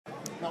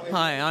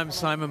Hi, I'm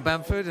Simon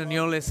Bamford, and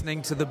you're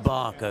listening to the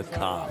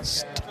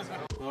BarkerCast.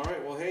 All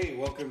right, well, hey,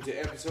 welcome to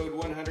episode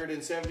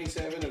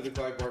 177 of the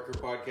Clive Barker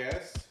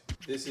Podcast.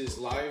 This is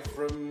live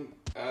from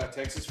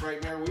Texas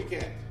Frightmare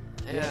Weekend.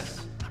 Yes.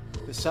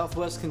 The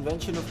Southwest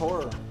Convention of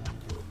Horror.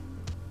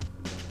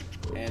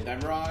 And I'm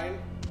Ryan.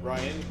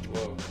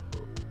 Whoa.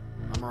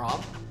 I'm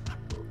Rob.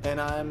 And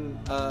I'm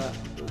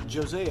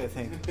Jose, I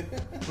think.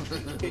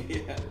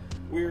 Yeah,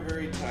 we're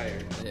very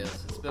tired.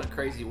 Yes, it's been a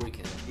crazy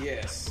weekend.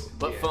 Yes.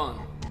 But fun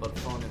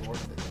and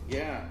worth it.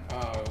 Yeah,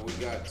 we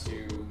got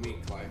to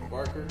meet Clive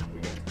Barker.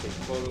 We got to take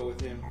a photo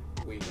with him.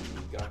 We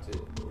got to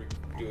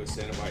do a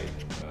Cenobite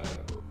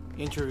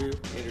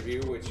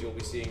interview, which you'll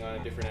be seeing on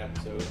a different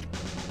episode.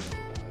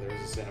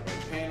 There's a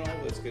Cenobite panel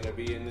that's going to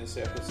be in this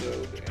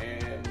episode,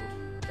 and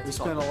we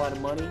spent a lot of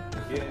money.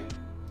 Yeah.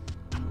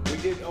 We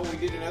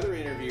did another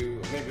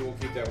interview. Maybe we'll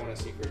keep that one a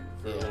secret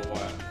for a little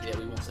while. Yeah,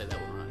 we won't say that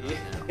one right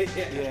now.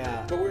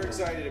 Yeah. But we're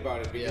excited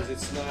about it because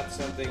it's not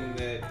something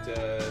that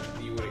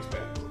you would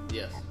expect.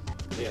 Yes.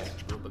 Yeah.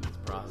 A little bit of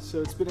surprise. So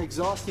it's been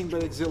exhausting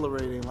but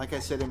exhilarating, like I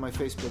said in my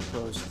Facebook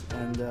post.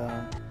 And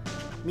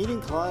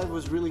meeting Clive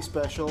was really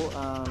special.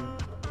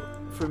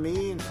 For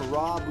me and for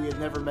Rob, we had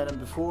never met him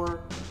before.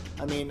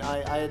 I mean,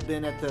 I had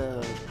been at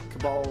the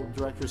Cabal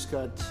Director's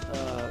Cut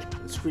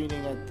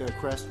screening at the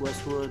Crest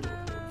Westwood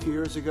a few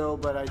years ago,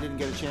 but I didn't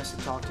get a chance to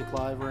talk to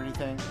Clive or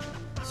anything.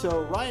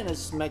 So Ryan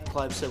has met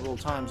Clive several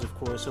times, of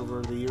course,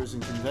 over the years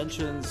in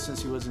conventions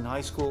since he was in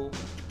high school.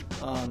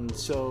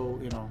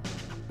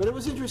 But it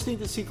was interesting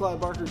to see Clive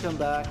Barker come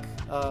back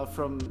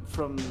from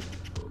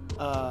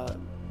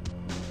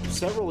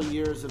several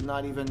years of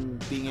not even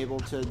being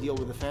able to deal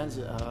with the fans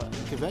in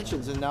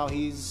conventions, and now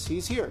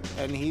he's here,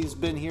 and he's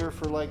been here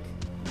for like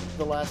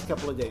the last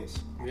couple of days.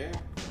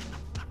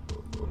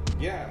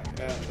 Yeah,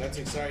 that's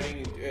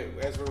exciting.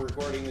 As we're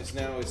recording this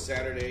now, is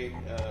Saturday.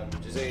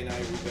 Jose and I,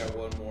 we've got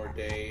one more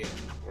day,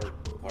 or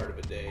part of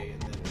a day,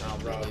 and then I'll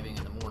be leaving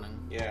in the morning.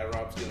 Yeah,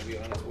 Rob's going to be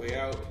on his way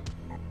out.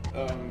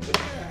 But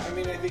yeah, I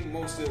mean, I think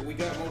we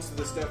got most of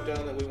the stuff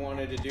done that we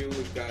wanted to do.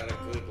 We've got a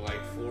good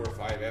 4 or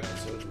 5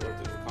 episodes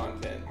worth of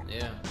content.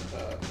 Yeah.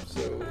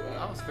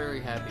 I was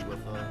very happy with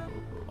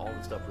all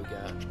the stuff we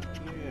got.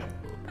 Yeah.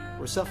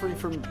 We're suffering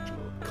from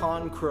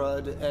con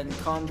crud and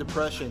con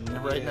depression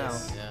right now,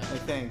 I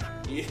think.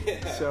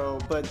 Yeah. So,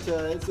 but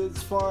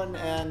it's fun,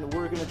 and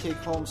we're going to take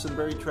home some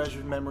very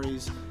treasured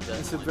memories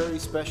and some very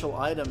special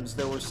items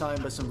that were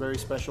signed by some very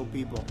special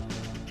people,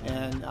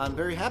 and I'm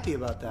very happy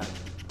about that.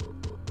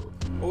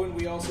 Oh, and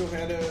we also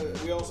had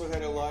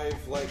a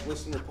live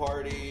listener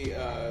party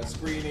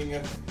screening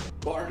of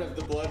Barn of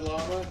the Blood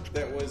Llama.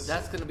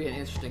 That's going to be an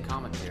interesting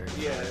commentary.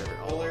 Yeah,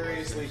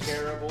 hilariously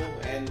terrible,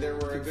 and there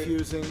were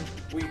confusing.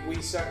 We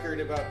suckered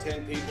about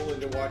 10 people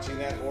into watching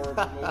that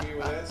horrible movie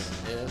with us,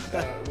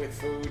 with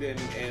food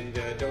and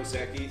Dos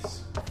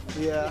Equis.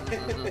 Yeah,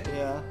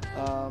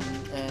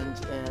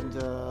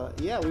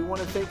 yeah. We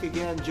want to thank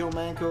again Joe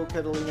Manco,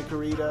 Catalina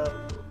Carita,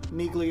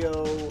 Miglio.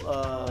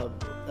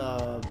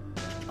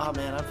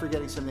 I'm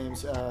forgetting some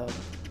names.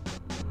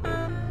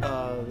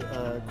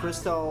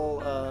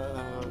 Crystal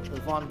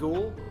Von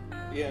Gool.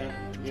 Yeah.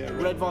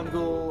 Red Von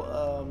Gool.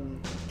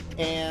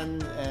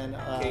 Anne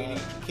and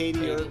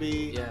Katie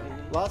Irby. Yeah.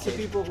 Lots of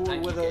people who were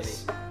with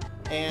us,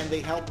 and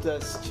they helped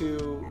us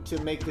to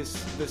make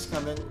this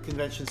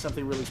convention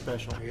something really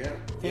special. Yeah.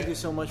 Thank you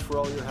so much for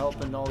all your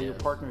help and all your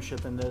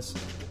partnership in this.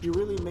 You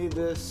really made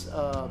this.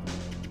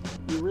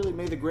 You really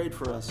made the grade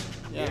for us.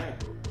 Yeah.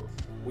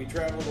 We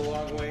traveled a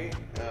long way.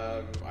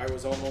 I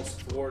was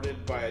almost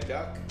thwarted by a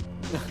duck.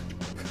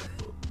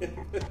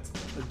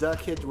 A duck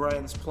hit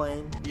Ryan's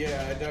plane.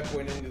 Yeah, a duck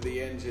went into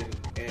the engine,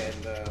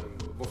 and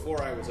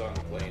before I was on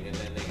the plane, and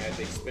then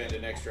they spent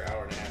an extra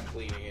hour and a half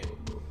cleaning it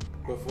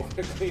before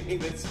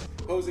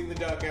hosing the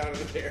duck out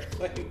of the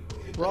airplane.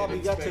 Rob,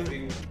 you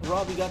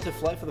got to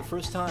fly for the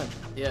first time.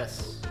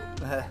 Yes.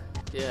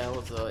 Yeah, it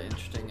was an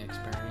interesting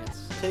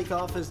experience.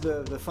 Takeoff is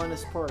the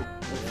funnest part of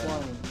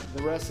flying.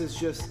 The rest is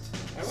just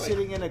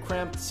sitting in a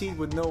cramped seat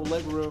with no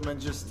leg room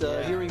and just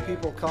hearing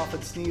people cough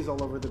and sneeze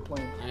all over the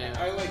plane. Yeah.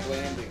 I like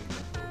landing.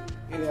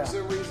 And for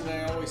some reason,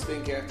 I always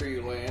think after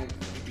you land,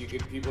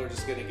 people are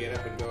just going to get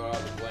up and go out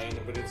of the plane,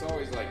 but it's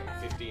always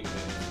 15 minutes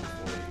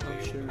before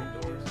you leave the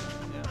doors.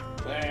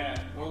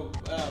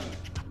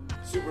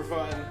 Super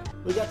fun.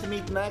 We got to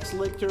meet Max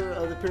Lichter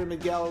of the Pyramid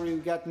Gallery. We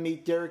got to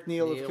meet Derek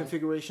Neal of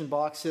Configuration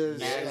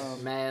Boxes.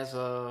 Maz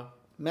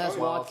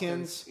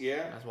Watkins.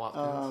 Yeah. Maz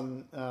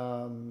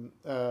Watkins.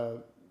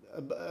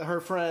 Her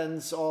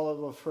friends,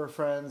 all of her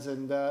friends,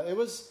 and it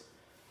was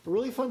a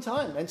really fun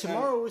time. And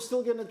tomorrow we're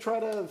still going to try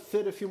to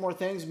fit a few more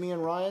things, me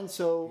and Ryan.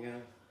 So. Yeah.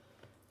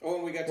 Oh,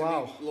 and we got to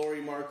meet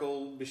Lori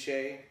Markle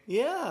Bichet.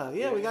 Yeah,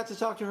 we got to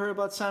talk to her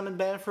about Simon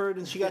Bamford,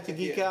 and she got to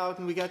geek out,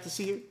 and we got to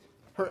see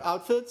her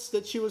outfits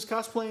that she was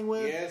cosplaying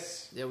with.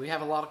 Yes. Yeah, we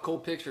have a lot of cool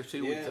pictures,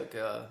 too, we took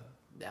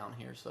down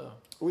here, so.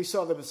 We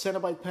saw the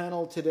Cenobite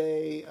panel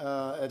today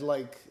at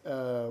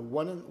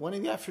 1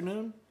 in the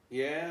afternoon.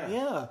 Yeah.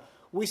 Yeah.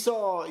 We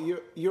saw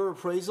Your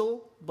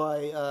Appraisal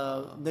by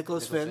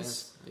Nicholas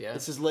Vince. Yeah.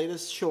 It's his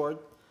latest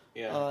short.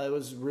 Yeah. It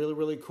was really,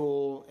 really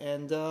cool.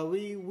 And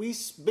we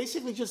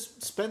basically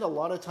just spent a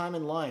lot of time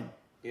in line.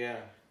 Yeah.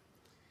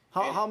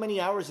 How many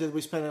hours did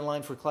we spend in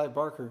line for Clive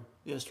Barker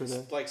yesterday?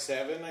 It's like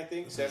 7, I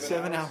think.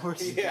 7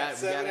 hours. Yeah,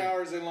 7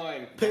 hours in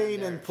line.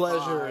 Pain and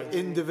pleasure,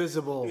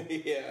 indivisible.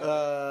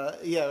 Yeah.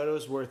 Yeah, it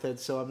was worth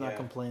it, so I'm not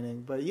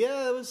complaining. But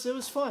yeah, it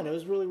was fun. It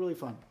was really, really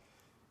fun.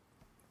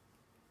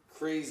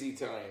 Crazy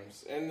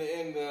times.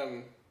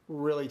 And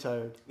really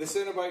tired. the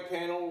Cenobite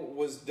panel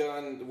was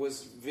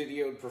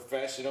videoed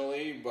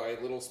professionally by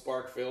Little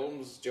Spark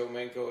Films, Joe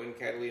Menko and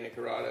Catalina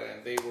Carrata,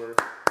 and they were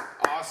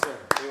awesome.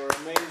 They were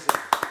amazing.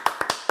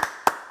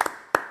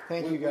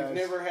 Thank you, guys. We've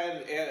never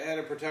had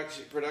a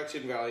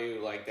production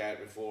value like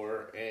that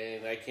before,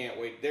 and I can't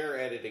wait. They're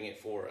editing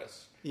it for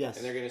us. Yes.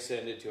 And they're going to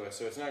send it to us.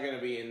 So it's not going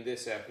to be in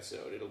this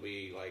episode. It'll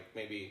be like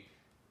maybe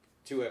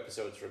 2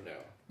 episodes from now.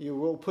 You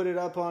will put it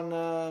up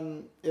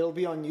on, it'll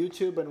be on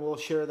YouTube, and we'll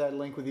share that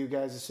link with you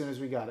guys as soon as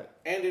we got it.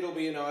 And it'll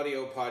be an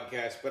audio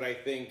podcast, but I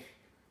think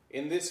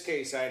in this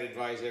case I'd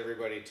advise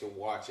everybody to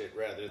watch it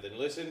rather than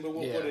listen, but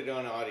we'll put it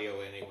on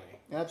audio anyway.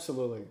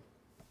 Absolutely.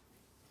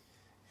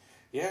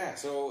 Yeah,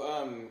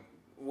 so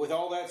with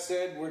all that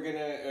said, we're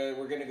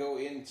gonna go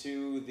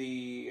into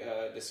the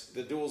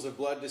Duels of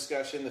Blood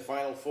discussion. The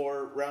final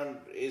 4 round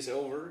is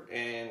over,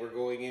 and we're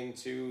going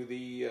into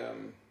the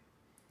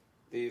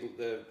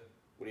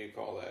what do you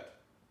call that?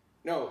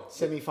 No,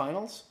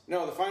 semifinals.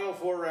 No, the final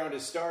 4 round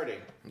is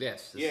starting.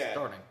 Yes, it's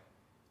starting.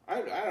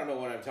 I don't know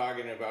what I'm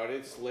talking about.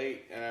 It's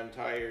late and I'm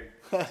tired.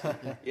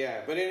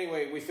 Yeah, but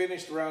anyway, we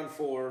finished round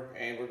 4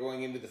 and we're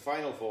going into the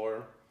final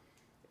 4.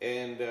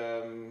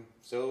 And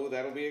so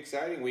that'll be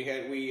exciting.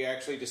 We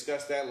actually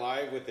discussed that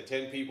live with the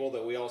 10 people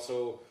that we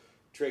also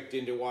tricked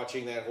into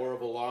watching that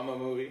horrible Llama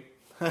movie.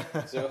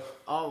 So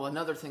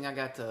another thing I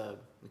got to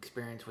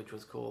experience, which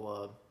was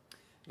cool.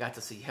 Got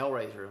to see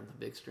Hellraiser on the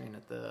big screen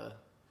at the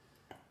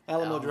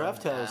Alamo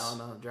Draft House.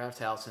 Alamo Draft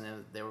House,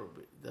 and there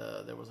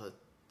was a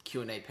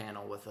Q&A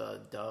panel with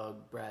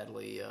Doug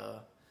Bradley,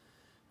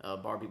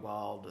 Barbie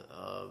Wild,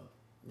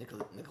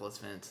 Nicholas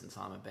Vince, and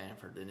Simon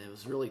Bamford, and it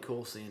was really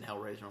cool seeing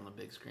Hellraiser on the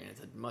big screen.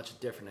 It's a much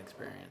different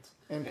experience.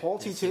 And Paul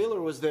T.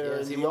 Taylor was there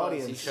in the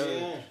audience.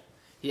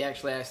 He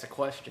actually asked a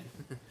question.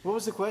 What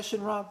was the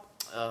question, Rob?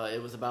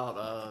 It was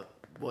about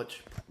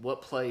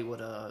what play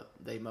would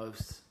they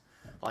most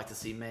like to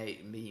see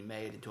be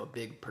made into a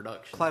big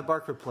production. Clive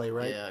Barker play,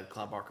 right? Yeah,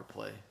 Clive Barker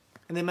play.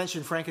 And they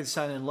mentioned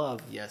Frankenstein in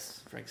Love.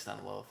 Yes, Frankenstein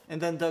in Love. And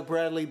then Doug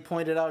Bradley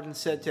pointed out and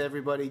said to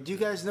everybody, "Do you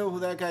guys know who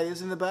that guy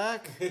is in the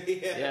back?"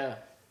 Yeah.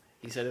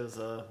 He said it was,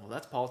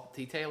 that's Paul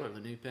T. Taylor, the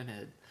new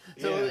Pinhead.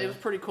 So it was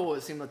pretty cool.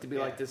 It seemed like to be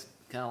like this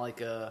kind of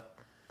like a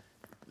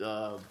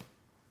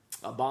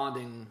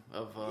bonding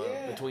of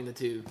between the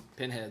two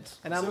Pinheads.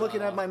 And I'm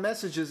looking at my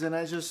messages, and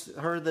I just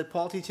heard that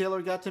Paul T.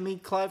 Taylor got to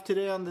meet Clive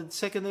today on the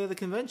second day of the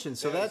convention.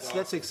 So that's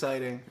awesome.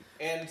 Exciting.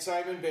 And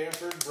Simon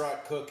Bamford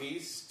brought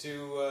cookies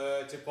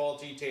to Paul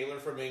T. Taylor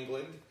from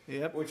England,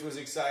 which was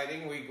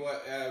exciting. We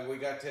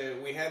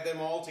had them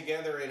all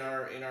together in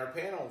our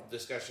panel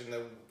discussion,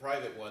 the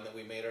private one that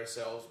we made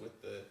ourselves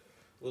with the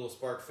Little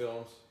Spark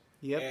Films.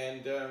 Yep.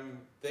 And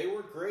they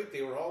were great.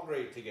 They were all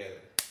great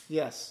together.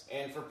 Yes.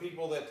 And for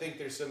people that think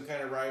there's some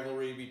kind of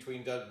rivalry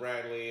between Doug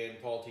Bradley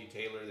and Paul T.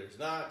 Taylor, there's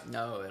not.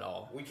 No, at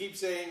all. We keep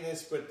saying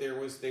this, but they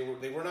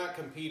were not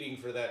competing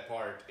for that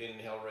part in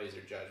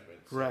Hellraiser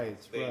Judgment. So right.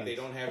 They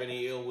don't have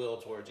any ill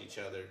will towards each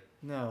other.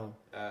 No.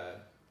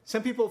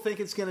 Some people think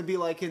it's going to be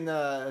like in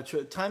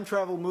time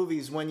travel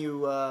movies when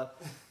you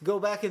go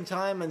back in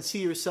time and see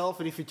yourself,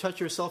 and if you touch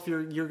yourself,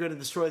 you're going to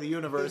destroy the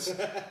universe.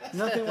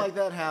 Nothing like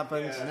that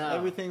happened. Yeah. No.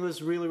 Everything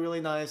was really,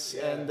 really nice.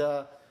 Yeah.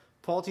 And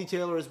Paul T.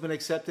 Taylor has been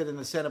accepted in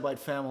the Cenobite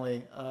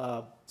family.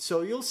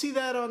 So you'll see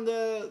that on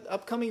the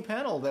upcoming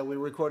panel that we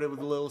recorded with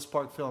the Little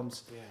Spark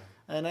Films. Yeah.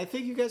 And I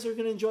think you guys are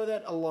going to enjoy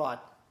that a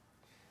lot.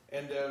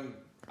 And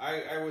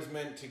I was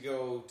meant to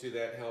go to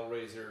that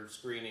Hellraiser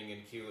screening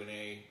and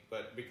Q&A,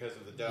 but because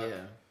of the Doug,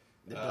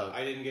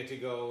 I didn't get to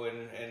go,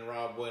 and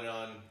Rob went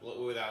on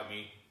without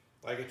me,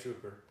 like a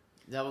trooper.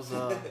 That was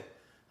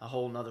a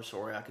whole nother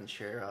story I can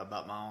share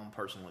about my own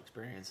personal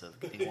experience of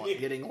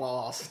getting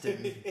lost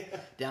in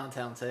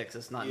downtown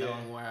Texas, not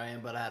knowing where I am,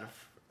 but I had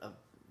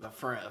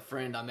a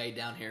friend I made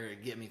down here to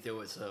get me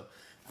through it, so...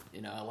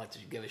 You know, I'd like to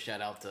give a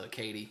shout out to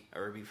Katie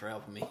Irby for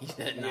helping me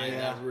that night.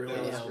 That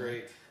was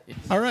great.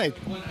 All right.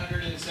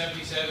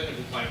 177 of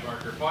the Clive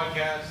Barker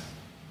Podcast.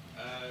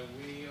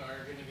 We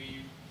are going to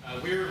be,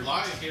 we're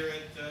live here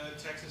at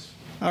Texas.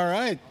 All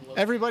right.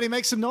 Everybody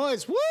make some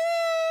noise.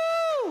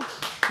 Woo!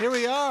 Here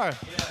we are.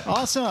 Yeah.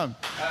 Awesome.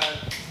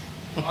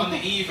 On the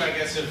eve, I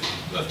guess,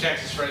 of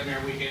Texas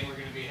Frightmare Weekend, we're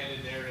going to be headed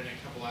there in a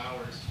couple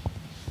hours.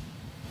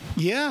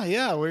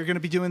 Yeah, we're going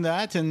to be doing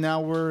that, and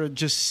now we're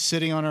just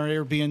sitting on our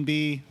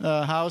Airbnb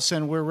house,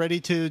 and we're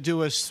ready to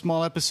do a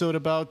small episode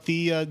about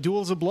the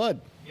Duels of Blood.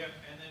 Yep,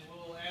 and then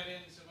we'll add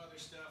in some other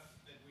stuff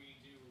that we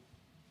do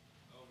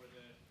over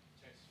the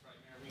Texas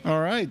Frightmare All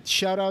right.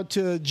 Shout out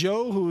to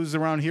Joe, who's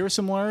around here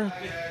somewhere.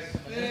 Hi, guys.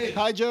 Hey.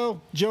 Hi,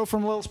 Joe. Joe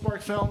from Little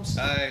Spark Films.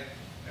 Hi.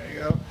 There you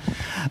go.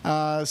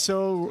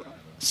 So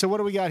what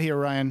do we got here,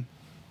 Ryan?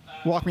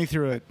 Walk me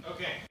through it.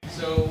 Okay,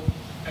 so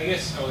I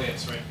guess, yeah,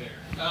 it's right there.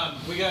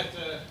 We got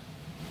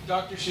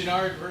Dr.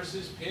 Chenard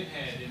versus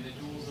Pinhead in the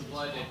Duels of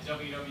Blood at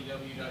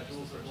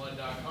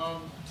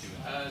www.duelsofblood.com.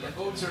 The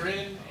votes are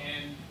in,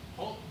 and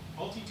Paul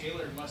T.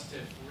 Taylor must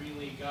have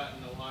really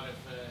gotten a lot of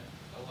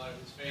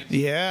his fans.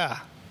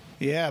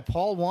 Yeah.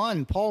 Paul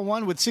won. Paul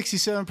won with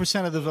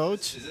 67% of the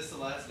votes. Is this the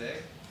last day?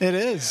 It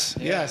is.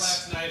 Yeah,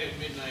 Yes. last night at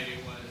midnight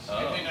it was.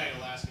 At midnight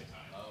Alaska time.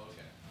 Oh,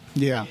 okay.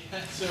 Yeah.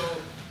 So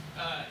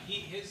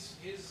his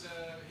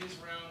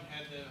round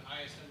had the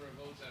highest number of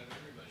votes out of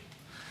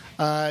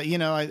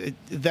everybody.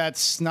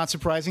 That's not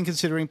surprising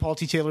considering Paul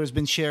T. Taylor has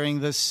been sharing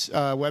this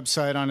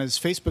website on his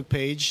Facebook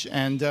page,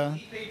 and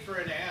He paid for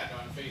an ad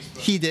on Facebook.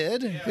 he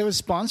did. Yeah. It was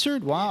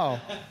sponsored. Wow.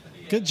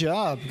 Good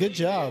job. Good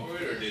job. Or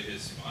did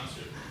his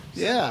sponsor?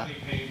 Yeah. Somebody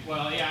paid.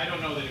 Well, yeah, I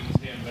don't know that it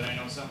was him, but I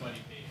know somebody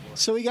paid for it.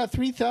 So he got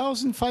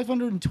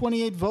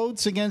 3,528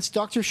 votes against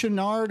Dr.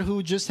 Chenard,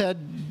 who just had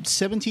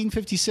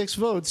 1,756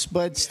 votes,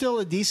 but still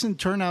a decent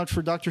turnout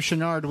for Dr.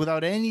 Chenard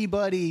without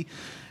anybody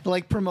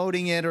like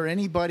promoting it or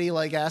anybody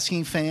like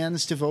asking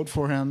fans to vote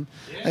for him.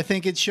 Yeah. I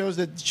think it shows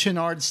that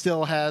Chenard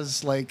still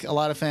has like a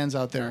lot of fans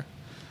out there.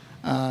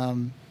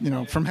 From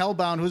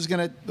Hellbound,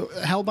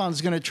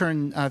 Hellbound's gonna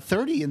turn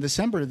 30 in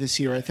December this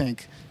year, I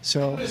think.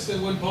 So Notice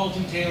that when Paul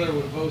T. Taylor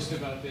would post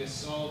about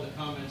this, all the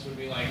comments would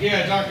be like,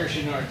 "Yeah, Dr.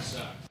 Chenard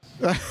sucks."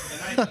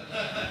 And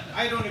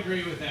I don't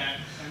agree with that.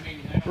 I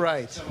mean, I don't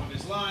Right. like some of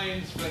his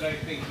lines, but I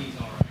think he's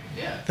all right.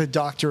 Yeah. the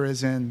doctor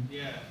is in.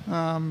 Yeah.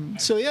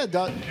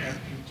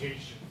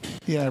 Amputation.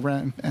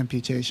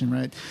 Amputation,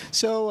 right.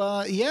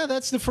 So,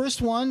 that's the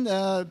first one.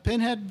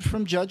 Pinhead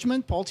from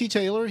Judgment, Paul T.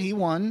 Taylor, he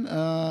won.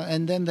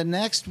 And then the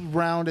next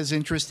round is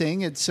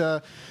interesting. It's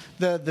the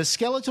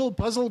Skeletal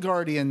Puzzle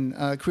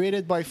Guardian,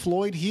 created by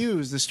Floyd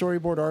Hughes, the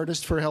storyboard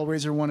artist for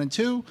Hellraiser 1 and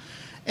 2.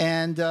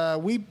 And the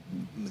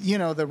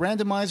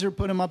randomizer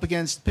put him up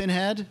against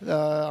Pinhead,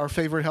 our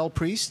favorite Hell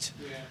Priest.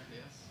 Yeah.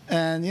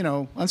 And,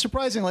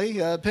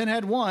 unsurprisingly,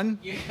 Pinhead won.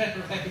 Yeah,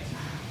 right.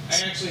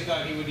 I actually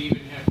thought he would even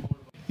have more.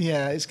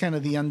 Yeah, he's kind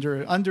of the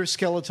under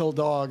skeletal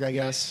dog, I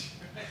guess.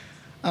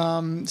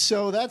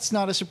 So that's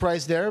not a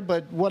surprise there.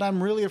 But what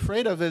I'm really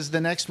afraid of is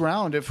the next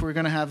round. If we're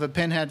going to have a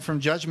Pinhead from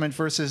Judgment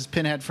versus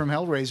Pinhead from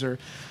Hellraiser,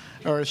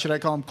 or should I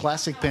call him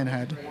Classic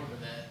Pinhead?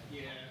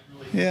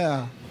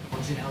 Yeah.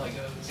 See how that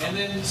goes. And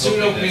then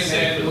Pseudo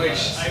Pinhead,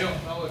 which I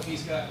don't know if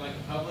he's got like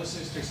a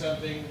publicist or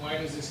something. Why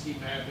does this keep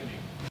happening?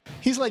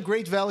 He's like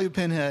Great Value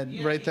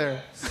Pinhead right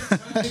there.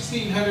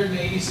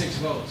 1,686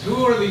 votes.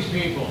 Who are these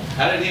people?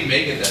 How did he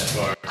make it that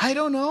far? I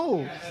don't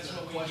know. That's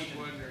what we keep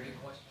wondering.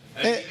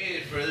 I mean, he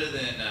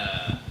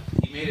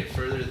made it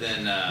further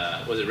than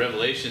was it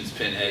Revelations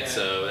Pinhead? Yeah.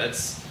 So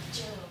that's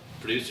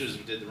producers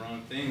did the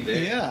wrong thing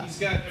there. Yeah.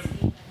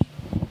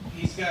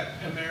 He's got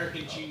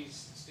American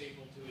cheese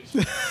stapled to his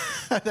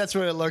face. That's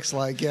what it looks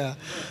like, yeah.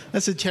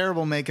 That's a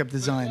terrible makeup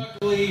design.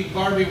 Luckily,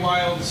 Barbie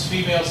Wilde's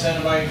female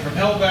Cenobite from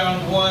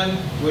Hellbound won,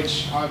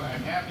 which I'm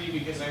happy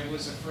because I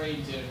was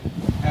afraid to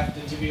have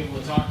to be able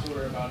to talk to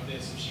her about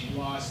this if she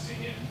lost to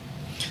him.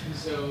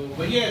 So,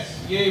 but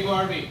yes, yay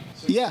Barbie.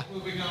 So Yeah.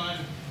 moving on,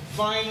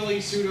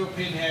 finally Pseudo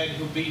Pinhead,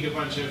 who beat a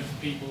bunch of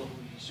people who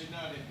he should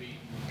not have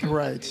beaten.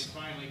 Right. Is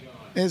finally gone.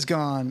 Is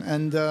gone.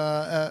 And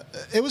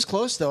it was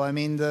close, though. I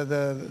mean,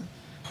 the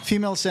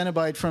female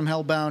Cenobite from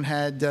Hellbound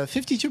had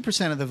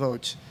 52% of the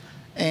vote.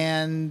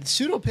 And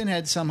Pseudo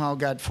Pinhead somehow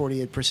got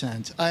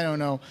 48%. I don't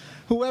know.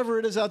 Whoever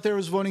it is out there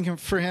who's voting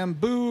for him,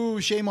 boo,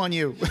 shame on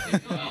you.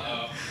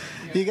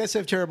 You guys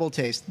have terrible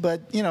taste.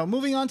 But,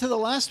 moving on to the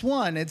last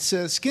one. It's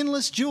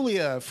Skinless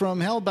Julia from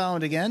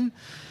Hellbound again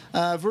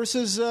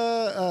versus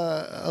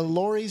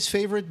Laurie's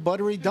favorite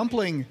buttery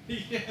dumpling,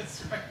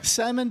 Yes, right.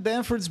 Simon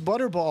Bamford's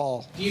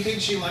Butterball. Do you think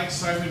she likes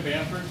Simon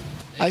Bamford?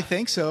 I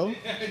think so.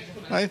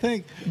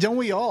 Don't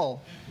we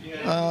all?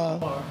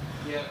 Yeah.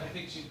 Yeah, I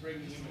think she's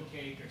bringing him a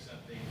cake or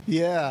something.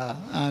 Yeah,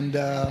 and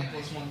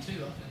Nicholas won too, I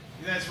think.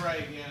 That's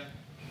right, yeah.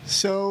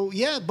 so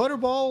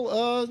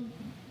Butterball,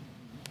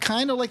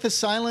 kind of like the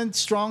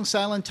strong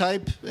silent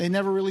type. He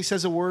never really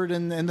says a word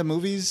in the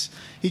movies.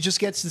 He just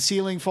gets the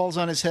ceiling, falls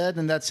on his head,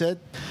 and that's it.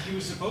 He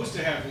was supposed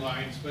to have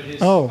lines, but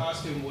his Oh.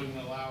 costume wouldn't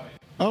allow it.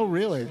 Oh,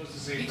 really? He was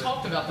supposed to say He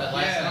talked about that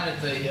last Yeah. night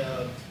at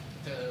the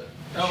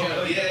Oh,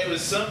 show. yeah, it was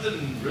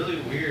something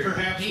really weird.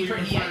 Perhaps He we pre-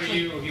 he prefer actually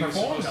you. He was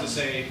performed supposed to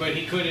them. say, but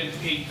he couldn't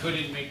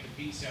make the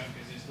P sound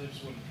because his lips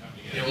wouldn't come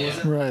together. It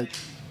wasn't. Right.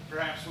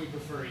 Perhaps we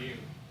prefer you.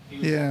 He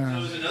was- There Yeah.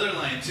 was another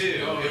line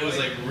too. Oh, It was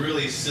really? like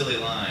really silly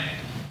line.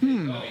 I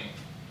mean,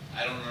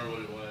 I don't remember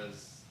what it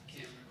was.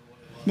 Can't remember what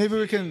it was. Maybe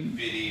we can.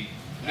 Bitty.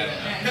 I don't know.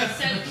 Yeah, he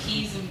said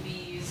P's and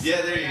B's.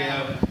 Yeah, there you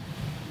go.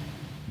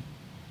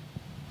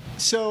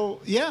 So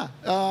yeah,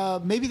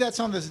 maybe that's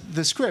on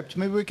the script.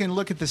 Maybe we can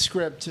look at the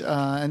script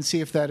and see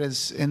if that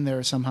is in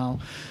there somehow.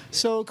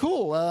 So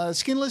cool.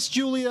 Skinless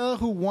Julia,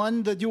 who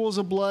won the Duels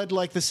of Blood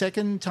like the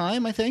second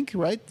time, I think,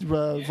 right?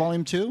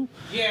 Volume 2.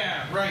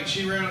 Yeah, right.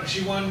 She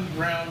won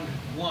round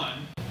 1,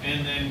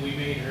 and then we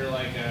made her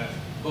like a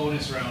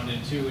bonus round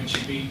in 2, and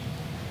she beat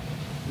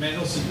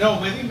Mendelsohn. No,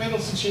 I think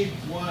Mendelsohn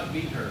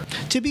beat her.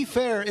 To be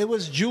fair, it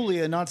was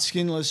Julia, not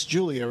Skinless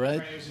Julia, right?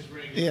 Right, it was just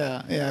regular.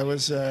 Yeah, it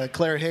was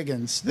Claire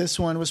Higgins. This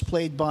one was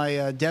played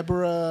by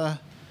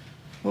Deborah.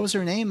 What was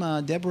her name?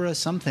 Deborah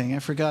something. I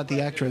forgot the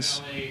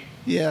actress.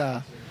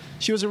 Yeah,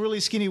 she was a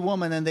really skinny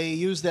woman, and they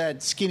used that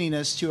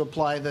skinniness to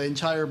apply the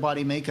entire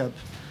body makeup.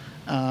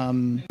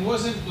 It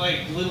wasn't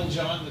like Little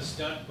John the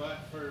stunt butt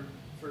for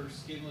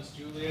Skinless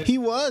Julia. He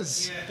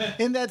was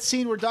in that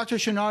scene where Dr.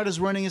 Chenard is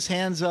running his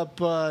hands up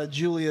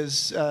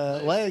Julia's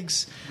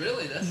legs.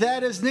 Really?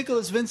 That is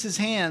Nicholas Vince's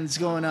hands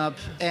going up,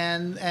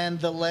 and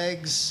the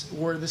legs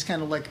were this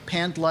kind of like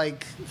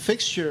pant-like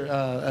fixture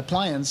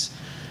appliance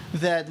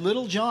that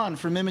Little John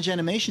from Image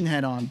Animation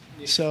had on.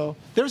 So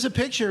there's a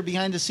picture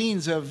behind the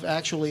scenes of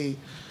actually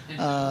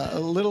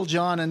Little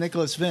John and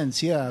Nicholas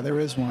Vince. Yeah, there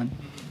is one.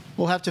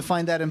 We'll have to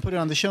find that and put it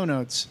on the show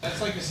notes.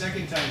 That's like the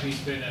second time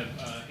he's been a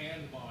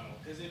hand model.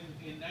 Because in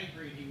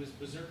Nightbreed, he was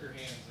Berserker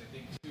hands, I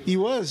think, too. He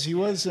was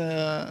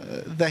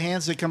the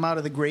hands that come out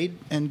of the grate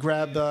and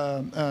grab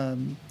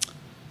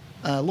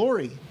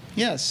Lori.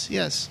 Yes.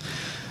 Yeah.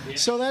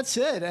 So that's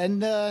it. And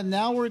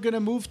now we're going to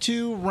move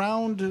to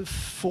round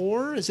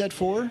 4. Is that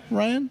 4,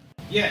 Ryan?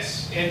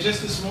 Yes, and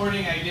just this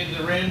morning I did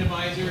the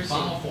randomizers.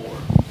 Final 4.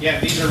 Yeah,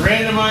 these are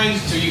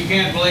randomized, so you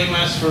can't blame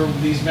us for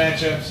these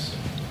matchups.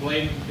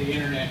 Blame the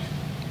internet.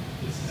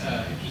 This is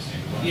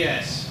interesting.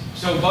 Yes.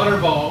 So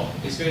Butterball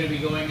is going to be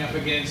going up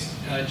against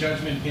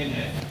Judgment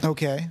Pinhead.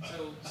 Okay.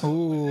 So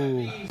what that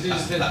means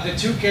is that the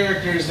two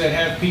characters that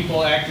have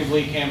people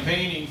actively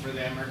campaigning for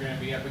them are going to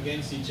be up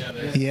against each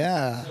other.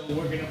 Yeah. So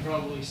we're going to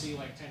probably see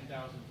like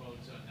 10,000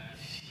 votes on that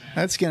match.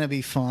 That's going to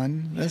be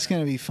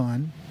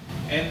fun.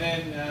 And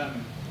then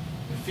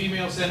the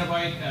female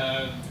Cenobite,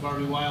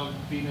 Barbie Wilde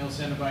female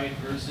Cenobite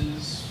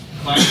versus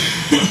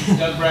classic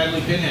Doug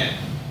Bradley Pinhead.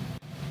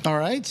 All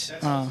right.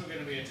 That's also going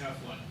to be a tough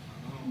one.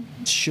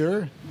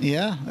 Sure.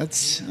 Yeah.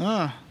 That's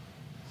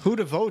who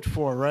to vote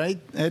for, right?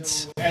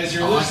 It's as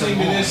you're listening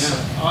to this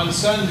on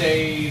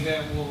Sunday,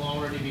 that will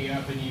already be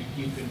up, and you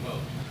can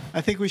vote.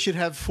 I think we should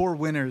have 4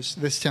 winners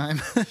this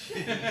time.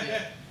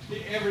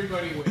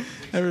 Everybody wins.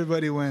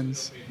 Everybody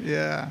wins.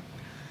 Yeah.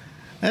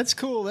 That's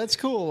cool.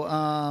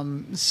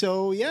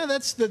 So yeah,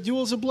 that's the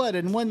Duels of Blood.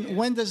 And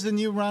when does the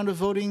new round of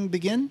voting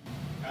begin?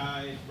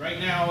 Right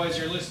now, as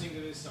you're listening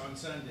to this on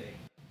Sunday.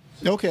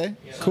 Okay.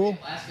 Yeah. Cool.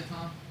 Alaska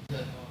time?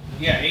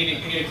 Yeah,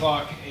 8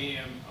 o'clock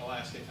a.m.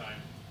 Alaska time.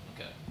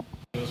 Okay.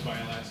 Goes by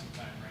Alaska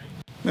time,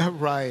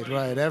 right?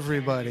 Right.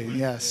 Everybody.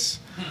 Yes.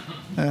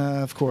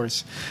 Of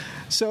course.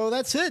 So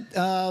that's it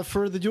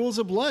for the Duels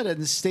of Blood.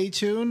 And stay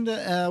tuned.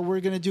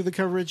 We're going to do the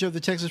coverage of the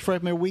Texas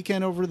Frightmare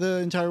Weekend over the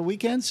entire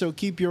weekend. So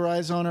keep your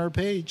eyes on our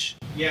page.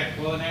 Yeah.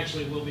 Well, and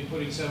actually, we'll be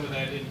putting some of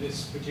that in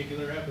this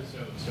particular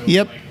episode. So,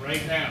 Yep. like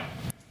right now.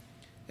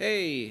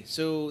 Hey,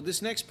 so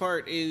this next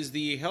part is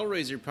the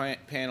Hellraiser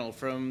panel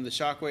from the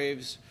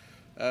Shockwaves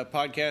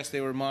podcast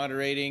they were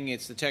moderating.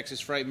 It's the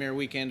Texas Frightmare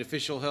Weekend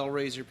official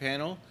Hellraiser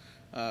panel.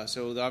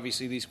 So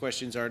obviously these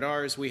questions aren't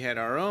ours. We had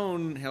our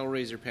own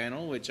Hellraiser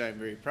panel, which I'm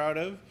very proud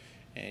of,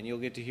 and you'll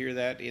get to hear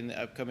that in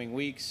the upcoming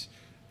weeks.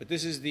 But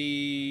this is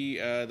the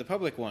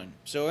public one.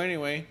 So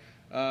anyway,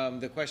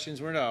 the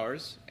questions weren't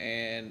ours,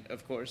 and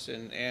of course,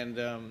 and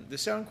the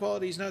sound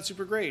quality is not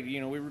super great.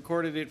 You know, we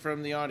recorded it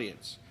from the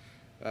audience.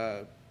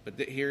 But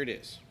here it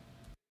is.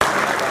 Hello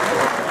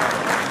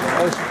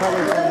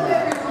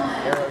everyone.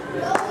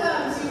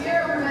 Welcome to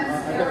Arrow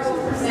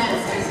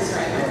Presents Texas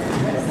Frightmare.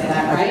 Did I say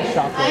that right?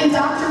 I am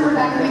Dr.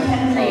 Rebecca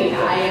McHenry.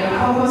 I am a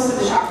co-host of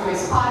the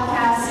Shockwaves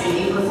podcast and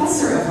a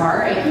professor of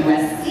art at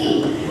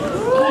USC.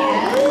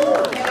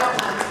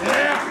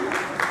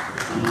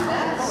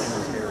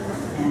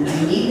 And I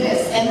need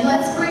this. And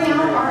let's bring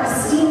out our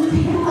esteemed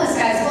panelists,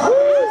 guys. Welcome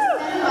to the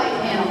Cenobite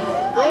panel.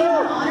 I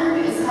am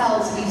honored as hell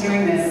to be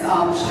doing this.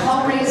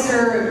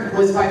 Hellraiser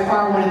was by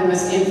far one of the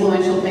most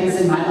influential things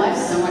in my life,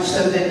 so much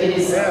so that it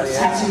is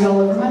tattooed all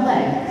over my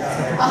leg.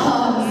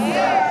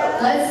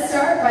 Let's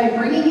start by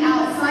bringing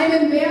out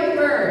Simon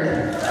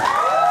Bamford.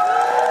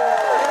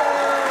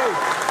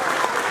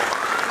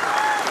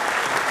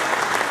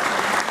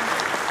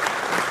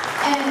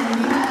 And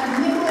we have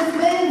Nicholas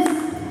Vince.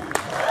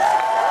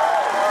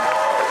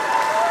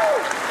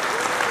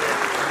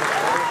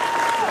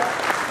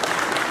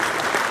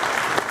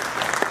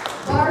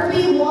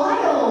 Barbie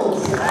Wilde.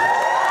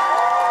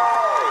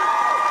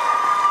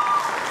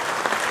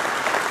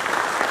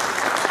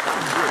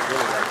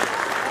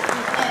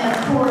 And of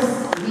course,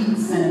 lead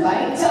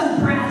Cenobite, Doug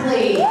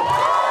Bradley.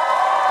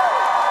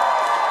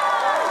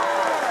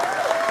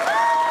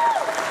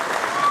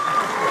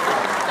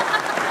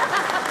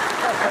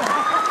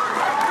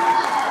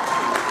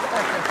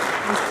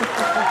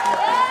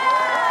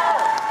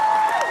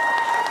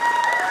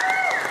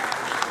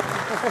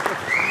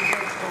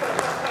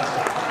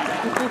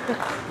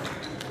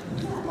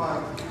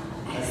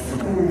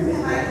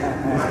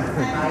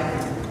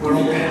 We're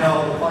all getting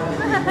old. Well,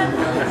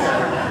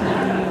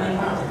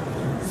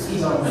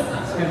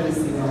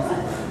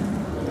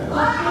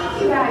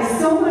 thank you guys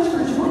so much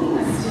for joining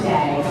us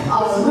today.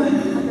 I'll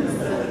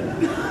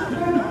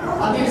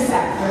give a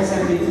sec for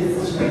everybody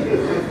to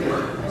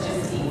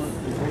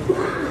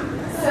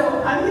So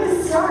I'm going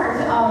to start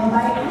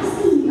by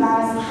asking you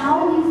guys how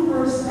you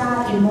first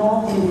got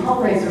involved in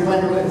Hellraiser,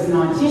 whether it was an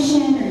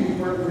audition or you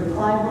worked with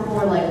Clive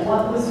before. Like,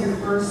 what was your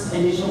first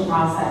initial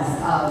process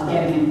of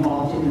getting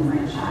involved in the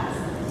franchise?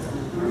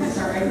 We're going to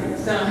start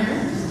right down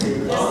here.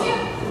 Yes,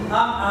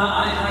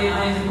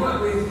 I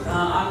worked with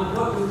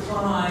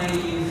Clive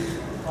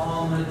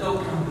on the dog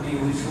company,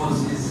 which was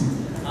his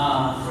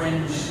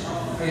French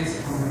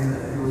theatre company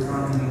that he was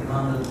running in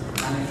London,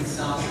 and he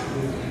started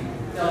with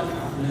a dog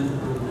company in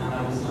Liverpool, and I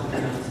was lucky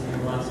enough to be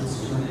invited to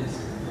join it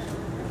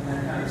in a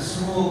kind of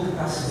small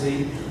capacity,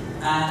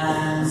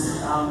 and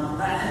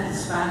that had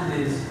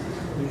expanded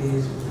with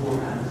years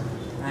beforehand,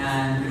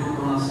 and we'd all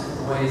gone our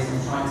separate ways and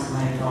tried to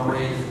make our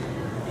way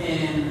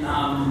in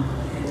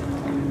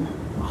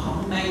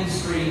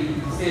mainstream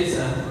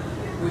theatre,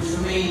 which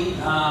for me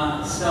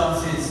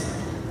started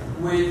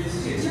with.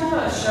 Do you have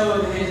a show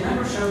over here? Do you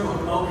remember a show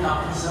called Old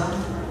Officer?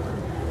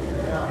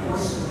 It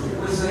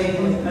was a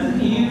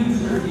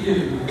nude review,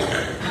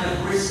 kind of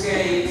risque,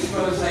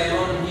 expose, a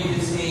lot of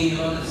nudity, a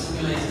lot of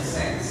simulated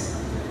sex.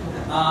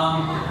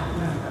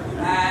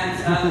 And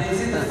they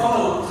did the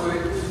follow-up to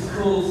it, which was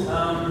called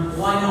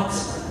Why Not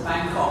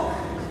Bangkok?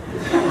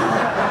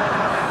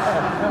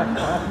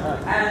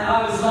 And I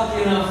was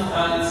lucky enough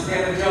to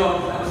get a job.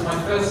 That was my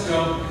first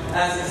job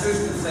as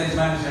assistant stage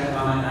manager, I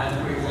might add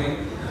quickly,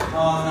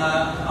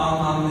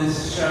 on this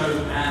show.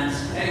 And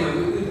anyway,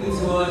 we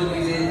toured and I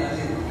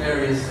did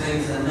various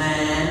things, and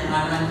then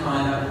I ran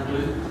Clive out of the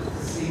blue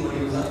to see what he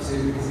was up to,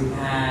 because he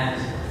had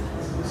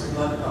Duels of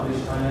Blood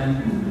published by then.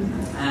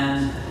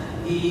 And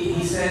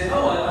he said,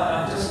 oh,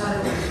 I've just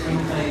had a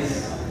screenplays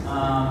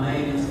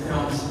made into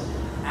films,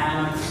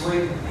 and I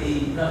persuaded the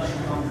production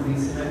company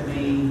to let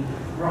me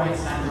write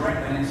and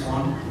direct the next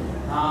one.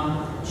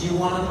 Do you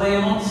want to play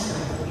a monster?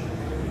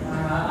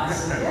 I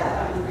said, yeah,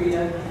 that would be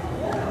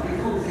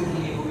cool,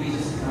 thinking it would be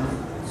just a kind of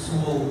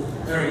small,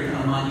 very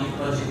kind of minute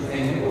budget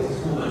thing. It was a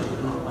small budget,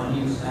 but not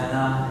minute, and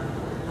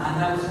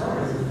that was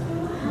Hellraiser.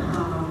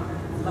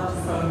 Love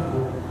the phone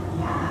call.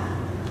 Yeah.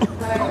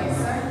 I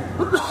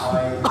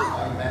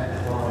met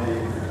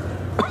Clive,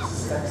 I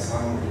suspect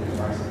Simon was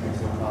inviting me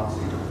to a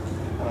party, and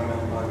I met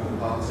Clive at the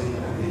party,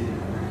 and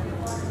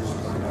this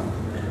was like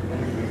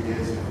many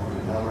years before the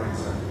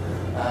Hellraiser,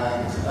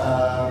 and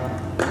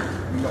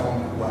we got on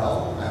well,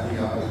 and he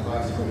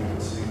invited me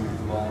to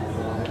model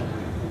for him,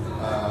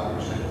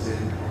 which I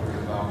did probably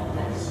about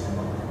once a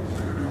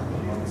couple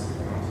of months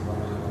ago.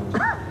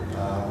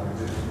 We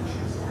did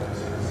shoots of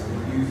photos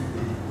and youth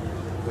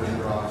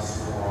photographs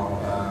for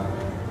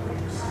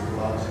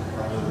large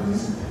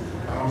colors,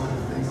 and also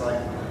things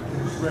like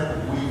who's read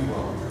We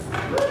World.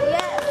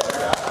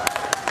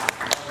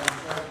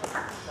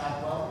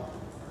 Shadwell.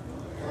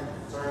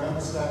 So I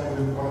remember standing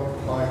with one of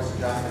Clive's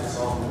jackets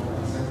on, and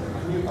I said,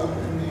 can you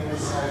open the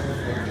inside of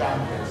your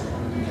jacket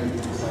and you can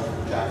inside of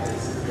the jacket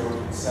as if you're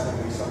selling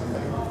me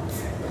something?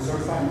 And so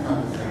it's that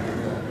kind of thing.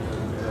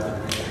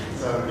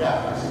 So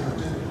yeah, I sort of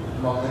did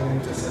modeling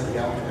and just said the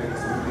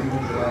outfits and we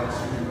would like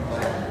to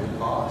play the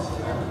part,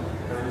 and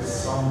there is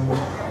some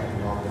kind of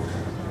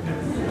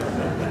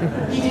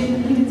You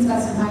didn't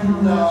specify how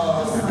much? No,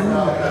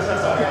 that's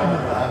exactly how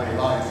many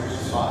lines, which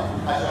is fine.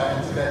 Actually, I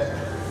had to bed,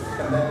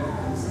 and then it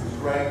was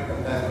great,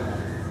 and then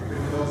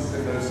because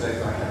in those days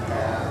I had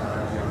hair, and I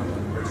was young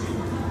and pretty,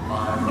 I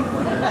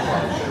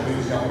tried to show me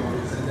as young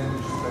because and then you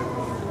just don't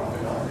want to run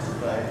it out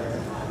today.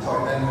 So I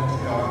then went to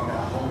go and get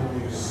a whole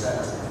new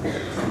set of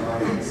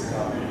lines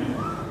done,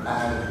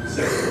 and it was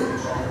really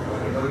trying to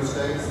in those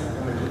days,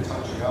 when they did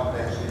touching up,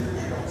 they actually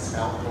got the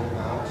scalpel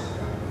out,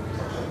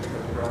 touch up the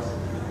photographs.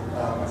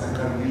 I said,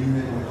 no, leave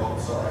it with God,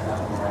 so I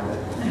have on my lip.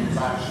 It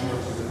actually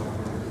looks as if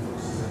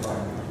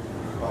I'm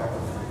quite a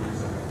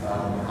user.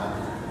 And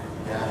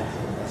yeah,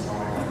 that's how I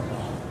got it.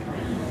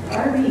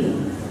 Barbie.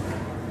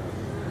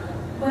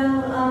 Well,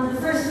 the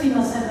first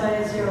female Cenobite,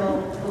 as you're all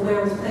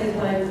aware, was played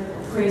by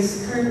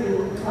Grace Kirby,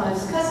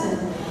 Clive's cousin.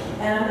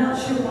 And I'm not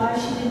sure why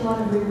she didn't want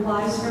to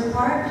reprise her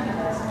part. Do you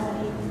guys have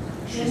any?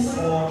 She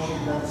swore she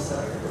never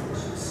set foot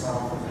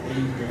south of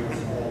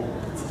Adrian's wall.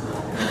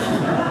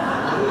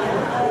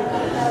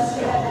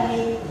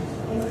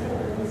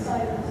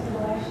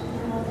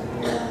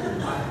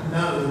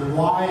 No,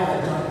 why I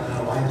don't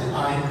know.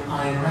 I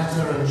met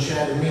her and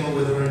shared a meal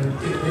with her in an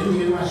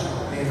Indian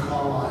restaurant near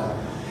Carlisle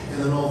in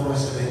the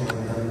northwest of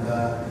England, and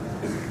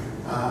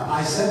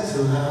I said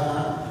to her,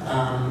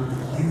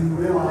 you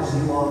realise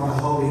you are the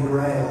holy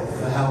grail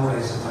for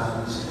Hellraiser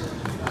fans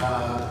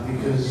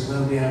because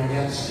nobody ever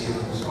gets to you.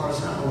 As far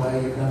as I'm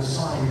aware, you've never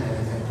signed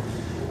anything.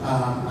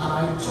 And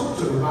I talked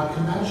to her about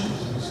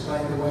conventions and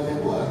explained the way they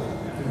work.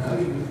 You know,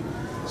 you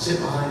sit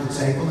behind the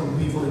table and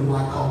people in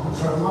black cotton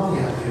throw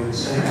money at you and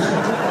say,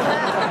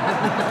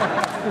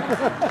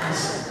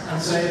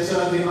 and say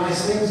absurdly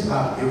nice things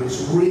about you.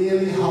 It's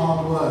really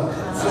hard work.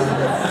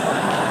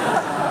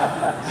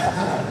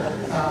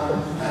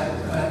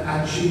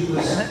 And she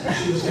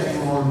was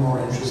getting more and more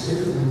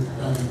interested and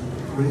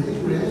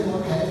really,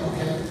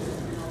 okay.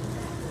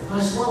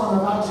 I said, well, I'm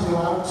about to go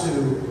out to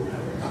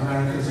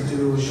America to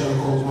do a show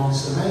called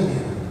Monster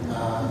Mania,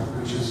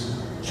 which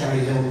is Cherry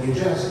Hill, New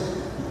Jersey.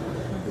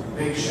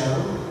 Big show.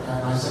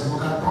 And I said,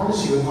 look, I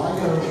promise you, if I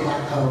go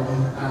back home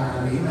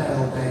and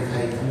email Dave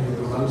Hayden, who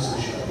promotes the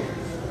show,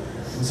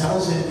 and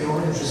tells him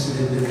you're interested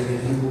in doing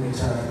it, he will be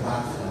turning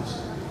back for us.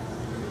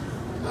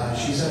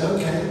 She said,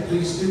 okay,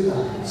 please do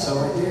that. So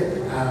I did.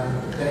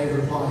 And Dave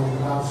replied in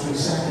about 3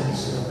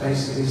 seconds,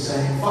 basically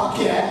saying, fuck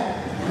yeah!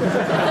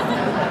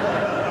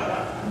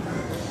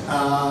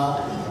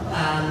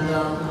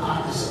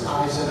 I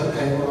said,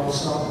 okay, well, I'll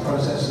start the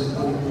process of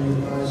putting you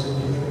guys in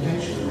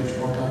communication, at which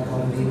point I got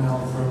an email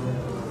from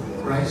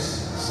Grace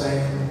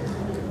saying,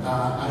 I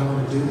don't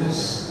want to do this.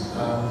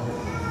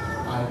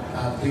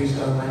 Please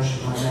don't mention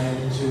my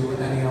name to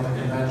any other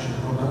convention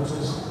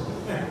promoters.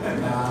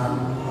 And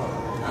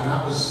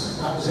that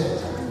was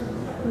it.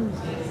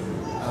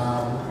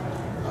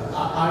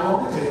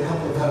 Ironically, a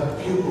couple of her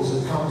pupils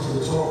had come to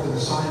the talk and the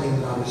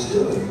signing that I was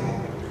doing.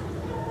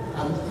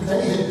 And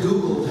they had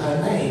Googled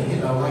her name, you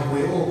know, like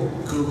we all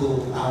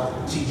Google our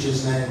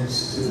teachers'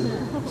 names to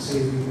see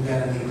if we can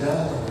get any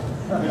dirt on them.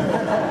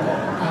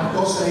 And of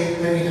course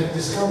they had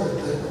discovered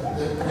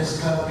that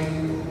Miss Kirby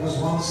was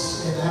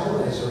once in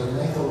Hellraiser and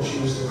they thought she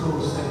was the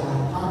coolest thing on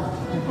the planet.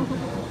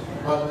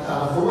 But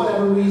for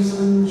whatever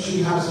reason,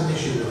 she has an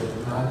issue with it.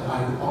 And I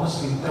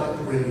honestly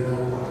don't really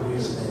know what the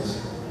reason is.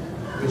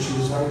 But she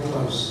was very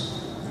close.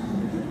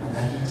 And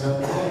then he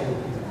turned away.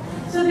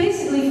 So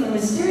basically, for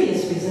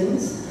mysterious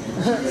reasons,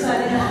 she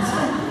decided not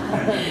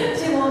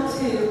to want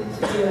to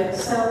do it.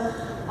 So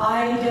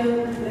I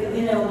don't,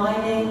 you know, my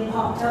name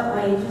popped up.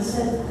 My agent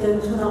said go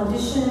to an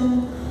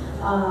audition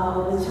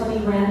with Tony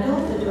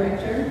Randall, the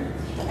director.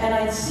 And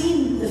I'd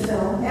seen the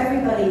film.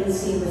 Everybody had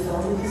seen the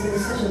film because there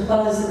was such a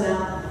buzz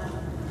about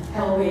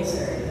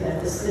Hellraiser. You know,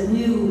 this the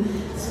new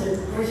sort of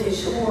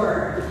British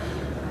horror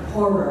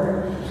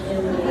in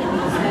the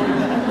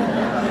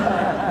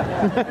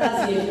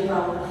that's the issue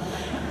problem.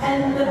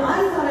 But I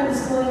thought I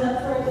was going up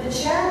for the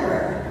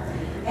Chatterer.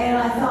 And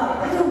I thought,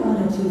 I don't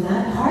want to do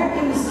that part.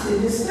 It was too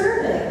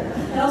disturbing.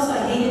 And also I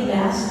hated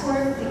mask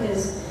work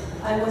because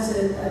I was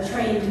a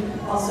trained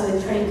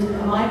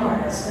mime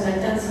artist, and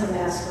I'd done some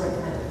mask work.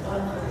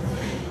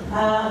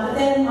 But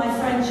then my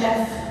friend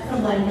Jeff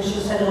from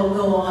Lancashire said, oh,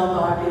 go on,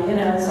 Barbie, you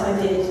know, so I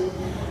did.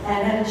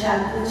 And had a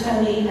chat with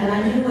Tony, and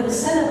I knew what a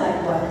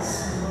Cenobite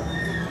was.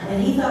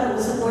 And he thought it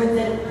was a word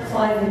that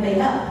Clive had made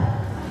up.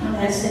 And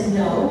I said,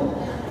 no.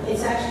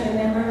 It's actually a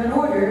member of an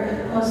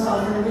order, most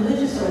often a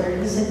religious order.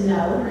 He said,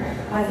 no.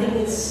 I think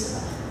it's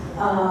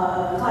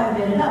Clive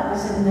made it up. I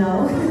said,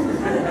 no.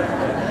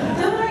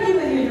 Don't argue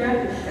with your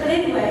director. But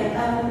anyway,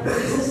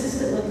 his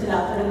assistant looked it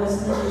up, and it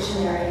wasn't in the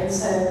dictionary. And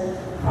so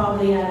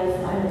probably out of,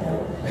 I don't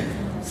know,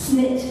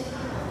 snit,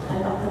 I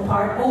got the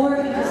part. Or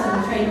because I'm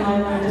a trained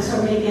mime artist,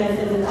 or maybe I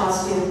fit the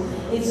costume.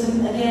 It's,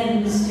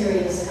 again,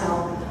 mysterious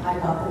how I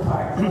got the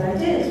part. But I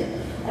did.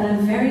 And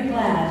I'm very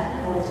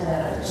glad I went to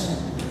that audition.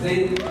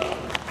 They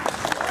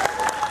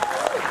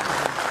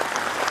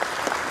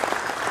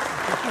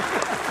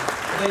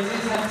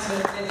did have to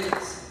edit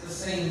the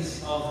scenes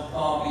of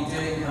Barbie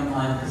doing her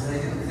mime because they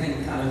didn't think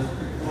kind of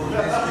all of this.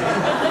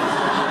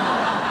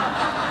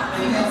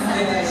 They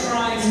did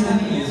try to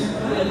use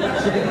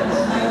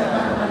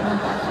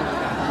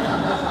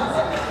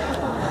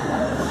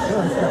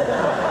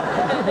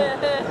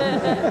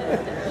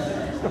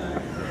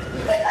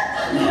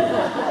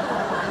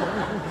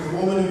The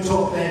woman who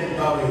taught David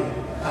Bowie.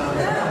 Oh,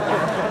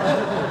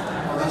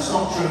 that's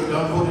not true.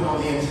 Don't put it on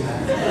the internet.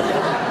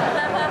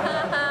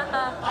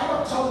 I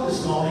got told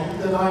this morning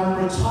that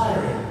I'm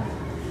retiring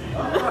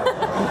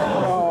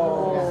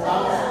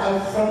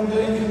from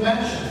doing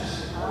conventions.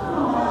 I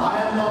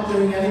am not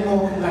doing any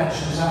more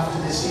conventions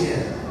after this year.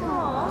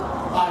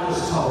 I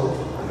was told.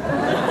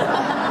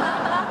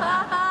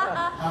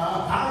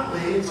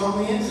 Apparently, it's on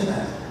the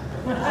internet.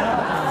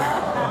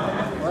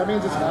 Well, that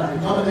means it's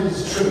not. None of it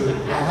is true,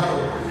 I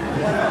hope.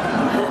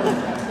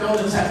 Don't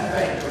attempt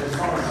fake, but as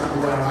far as I'm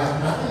aware, I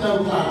have no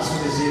plans for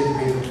this year to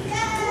be.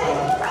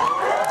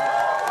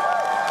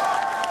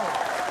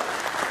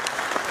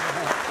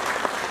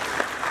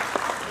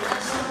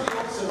 Somebody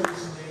also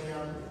recently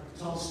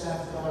told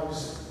Steph that I was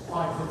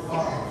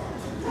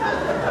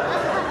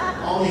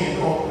 5'5". Only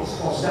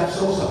or Steph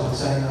saw someone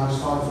saying I was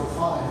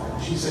 5'5",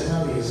 and she said no,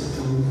 he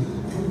isn't.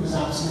 And he was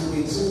absolutely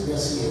insistent.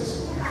 Yes, he is.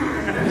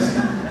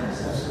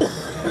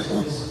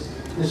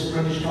 This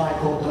British guy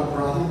called Doug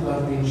Bradley, who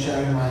I've been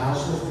sharing my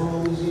house with for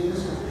all these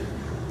years,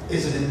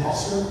 is an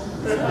imposter.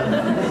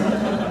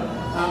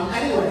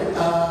 Anyway,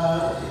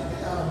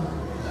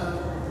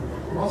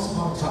 once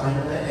upon a time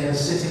in a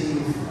city,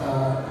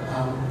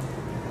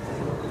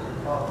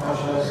 how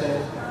should I say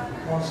it?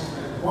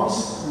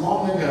 once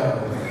long ago,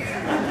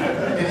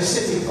 in a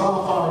city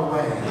far, far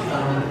away,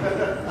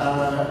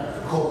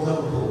 called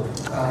Liverpool,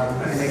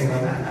 in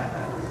England.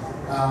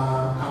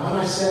 And when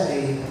I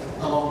say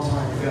a long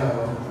time ago,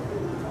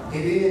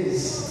 it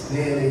is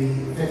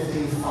nearly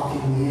 50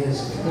 fucking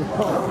years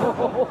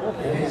ago.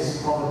 It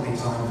is probably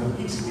time for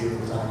me to give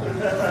it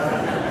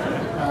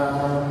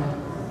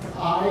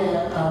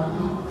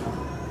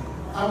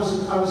I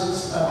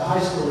was at high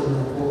school in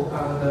Liverpool,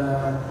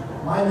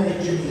 and my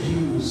mate Jimmy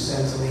Hughes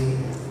said to me,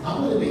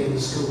 "I'm going to be in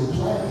the school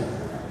play."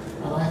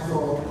 And I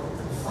thought,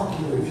 fuck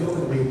you, if you're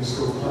going to be in the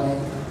school play,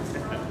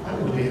 I'm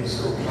going to be in the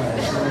school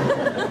play. So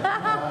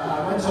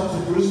I went up to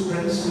Bruce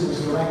Prince, who was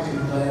directing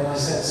the play, and I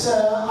said,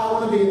 "Sir, I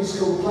want to be in the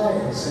school play."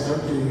 And he said, "Oh,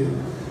 do you?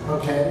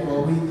 Okay,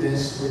 well, read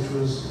this," which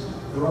was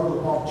the role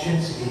of Bob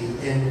Chinsky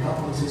in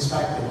Government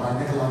Inspector by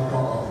Nikolai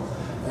Gogol.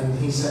 And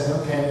he said,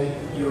 "Okay,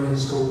 you're in the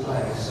school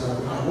play." So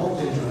I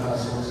walked into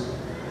rehearsals,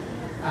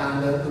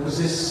 and there was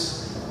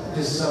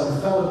this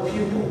fellow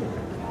pupil,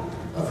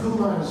 of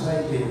whom I was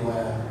vaguely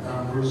aware,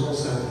 who was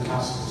also in the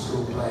cast of the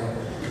school play.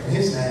 And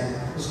his name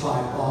was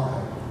Clive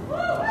Barker.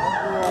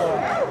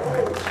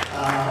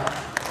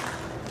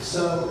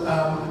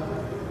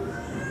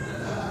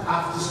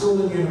 After school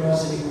and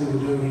university, we were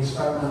doing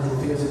experimental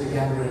theatre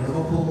together in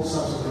Liverpool.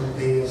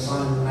 Subsequently,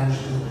 Simon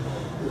mentioned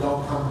the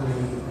Dog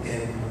Company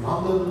in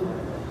London,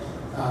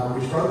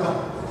 which broke up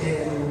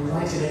in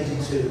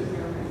 1982.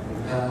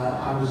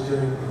 I was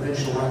doing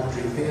provincial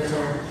repertory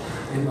theatre.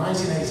 In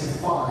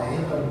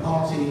 1985, at a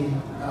party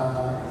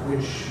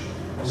which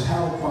was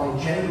held by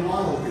Jane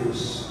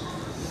Wildgoose,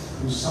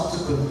 who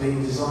subsequently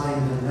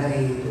designed and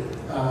made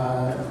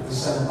the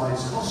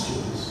Cenobite's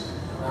costumes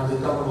and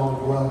had done a lot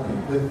of work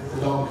with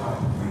the Dog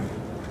Company.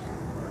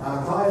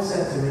 Clive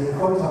said to me,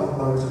 quote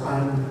unquote,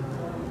 "I'm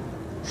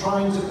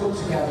trying to put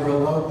together a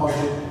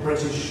low-budget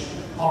British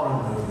horror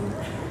movie,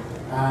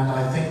 and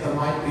I think there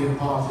might be a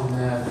part in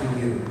there for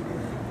you."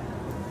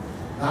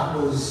 That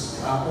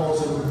was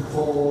autumn,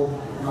 fall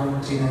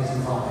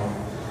 1985.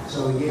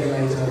 So a year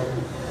later,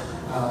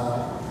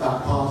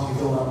 that part he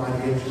thought I might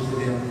be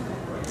interested in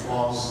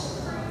was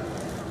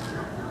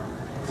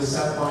the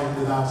Cenobite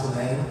without a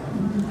name.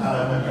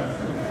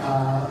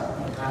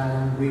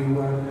 And we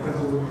were in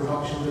Cricklewood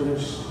Production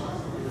Village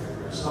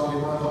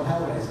starting work on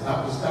Hellraiser. That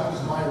was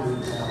my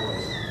route to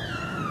Hellraiser.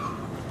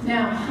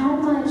 Now, how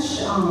much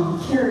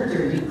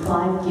character did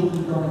Clive give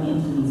you going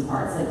into these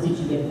parts? Like, did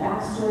you get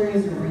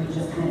backstories, or were you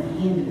just kind of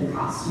handed the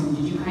costume?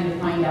 Did you kind of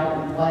find out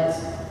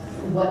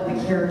what the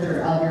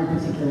character of your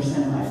particular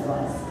Cenobite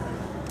was?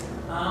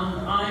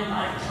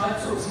 Clive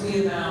talked to me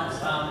about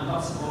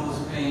Butterball as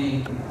being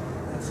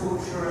a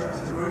torturer of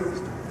the group,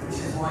 which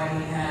is why he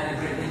had a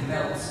great big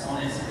belt on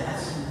it. It had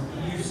some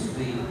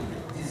beautifully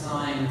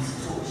designed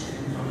torture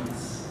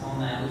implements on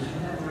there, which you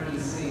never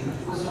really see.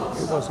 There was a lot of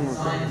stuff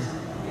designed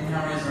in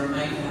Hellraiser and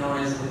made in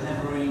Hellraiser, but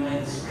never really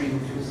made the screen,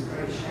 which was a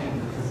great shame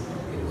because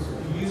it was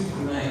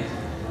beautifully made.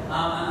 And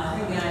I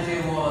think the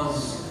idea was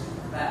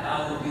that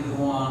I would be the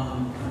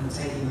one kind of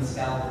taking the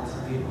scalpel to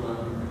people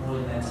and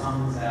pulling their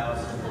tongues out,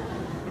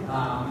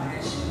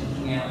 actually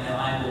eking out their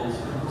eyeballs.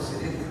 But of course, it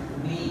didn't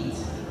need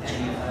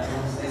any of that.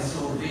 They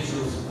saw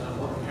visuals of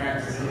what the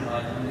characters looked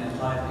like, and then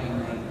Clive being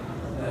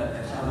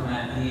the clever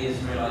man, he has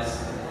realised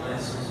that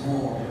less was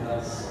more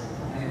because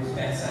it was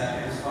better,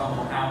 it was far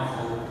more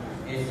powerful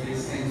if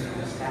these things are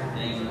just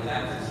happening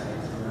without it.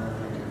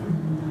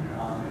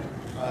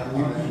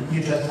 You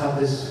just have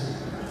this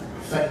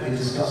faintly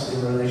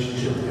disgusting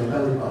relationship with your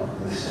belly button.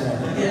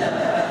 Yeah.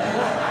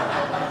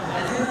 I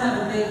did have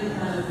a big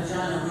kind of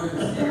vagina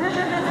wound.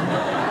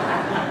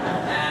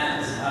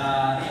 And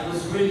it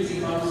was really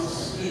deep. I was a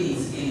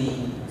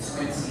skinny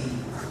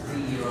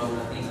 23-year-old, I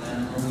think,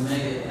 when we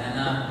made it. And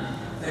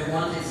they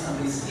wanted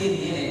somebody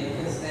skinny in it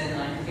because then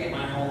I could get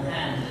my whole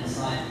hand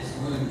inside this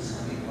wound and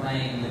be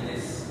playing with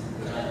this.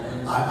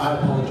 I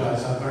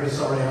apologise, I'm very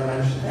sorry I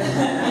mentioned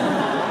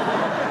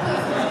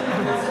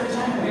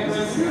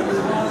it was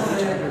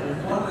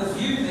one of the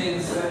few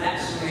things that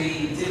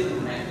actually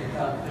didn't make the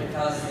cut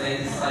because they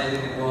decided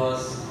it was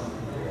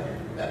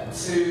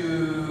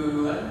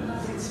too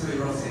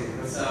erotic,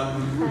 but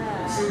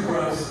too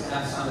gross to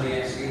have somebody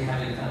actually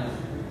having kind of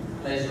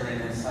pleasure in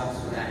themselves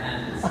with their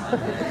hand inside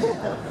their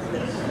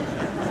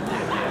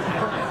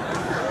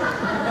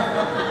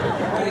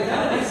But it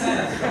kind of makes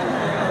sense.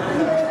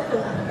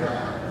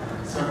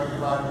 So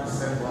Clive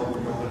said, "Well,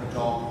 you're the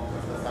dog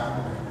of the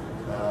family."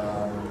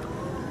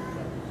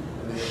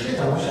 Shit,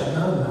 I wish I'd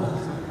known that.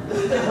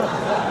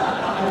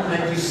 I'd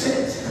make you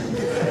sit.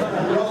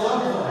 You're all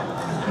over.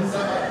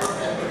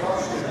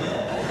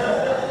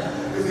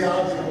 Because the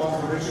idea was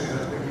originally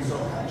that when you saw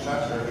Cat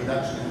Shatter, he'd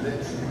actually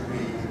literally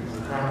be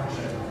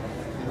crouching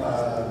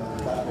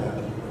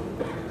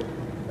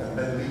and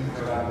then leaping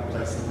around the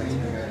place and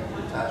leaping at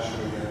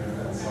Ashley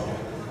and so on.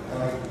 And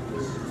I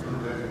was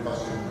doing the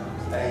costume.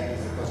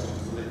 Because the costume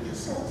was literally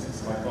small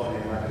into my body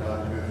and I could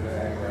like move it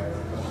anyway.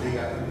 But being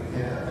at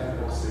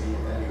NBSP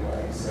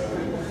anyway, so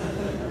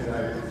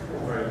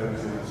all very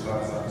limited as far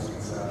as I was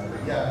concerned.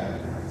 But yeah,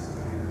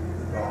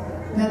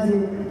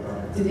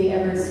 Did they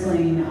ever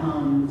explain,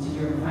 did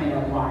you ever find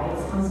out why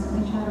it's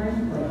constantly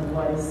chattering? Like,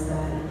 what is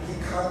that?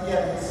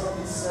 Yeah,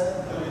 he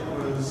said that it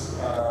was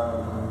the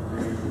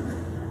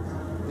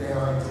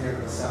idea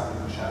of the sound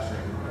of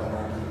chattering.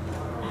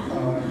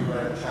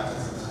 Where it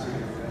chatters into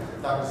studio.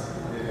 That was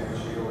the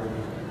image he already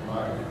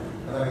made.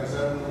 And then it was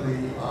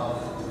only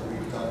after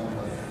we'd done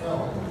the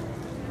film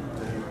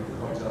that he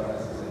pointed out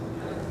as an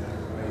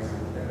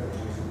amazing image.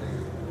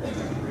 I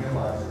didn't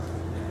realise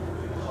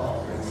half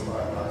the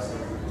inspired by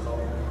something we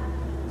told.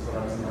 So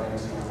when I was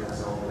 19 years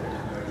old, they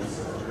didn't know the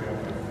surgery on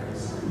my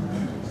face.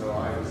 So I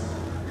was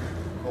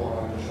called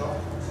on the shop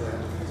to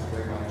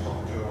bring my top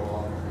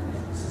jaw on.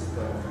 This is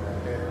the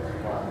hair,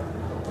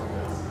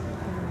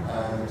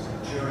 and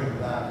during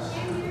that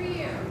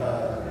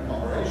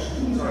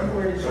operation,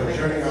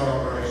 during that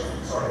operation,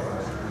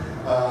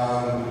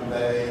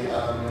 they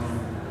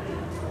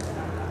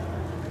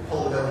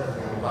pulled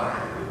everything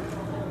back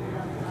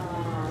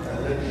and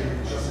literally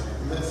just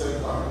lit so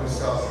up with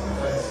scars on the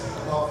face,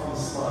 apart from the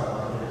smile,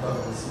 a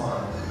perfect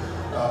smile,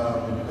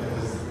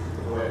 because of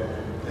the way it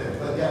did.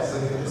 But yeah, so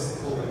they just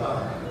pulled it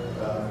back.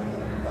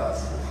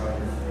 That's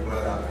kind of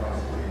where that comes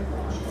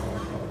from.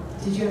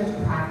 Did you have to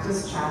practice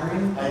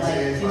chattering? I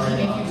did. Did he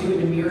make you do it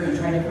in a mirror and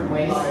try different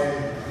ways?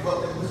 Well,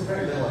 it was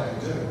very little I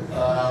could do. I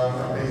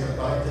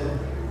did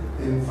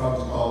in front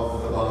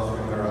of the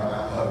bathroom mirror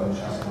at home,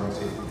 chatting my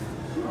teeth.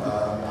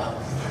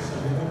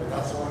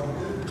 That's what I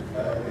could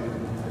do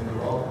in the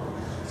role.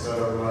 So,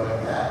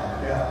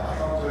 yeah, I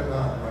can't do it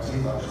now. My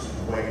teeth are just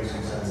way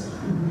too sensitive.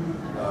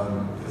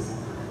 Because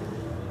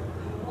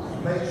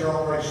major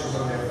operations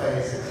on your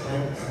face, it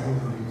can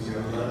leave you a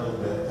little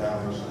bit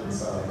damaged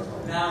inside.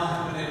 Now I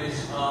have an image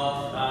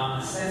of a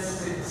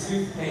sensitive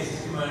toothpaste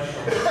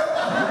commercial.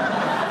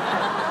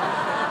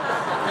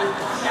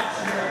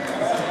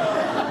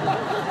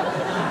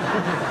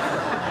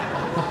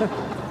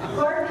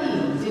 Barbie,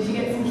 did you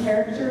get some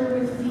character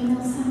with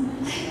female sound?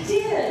 I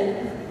did.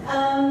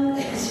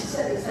 She's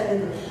so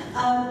excited.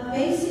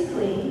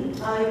 Basically,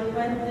 I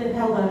read the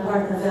Hellbound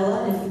Heart novella,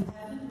 and if you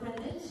haven't read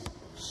it,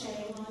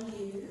 shame on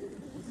you.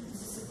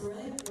 This is a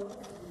brilliant book.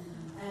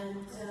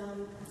 And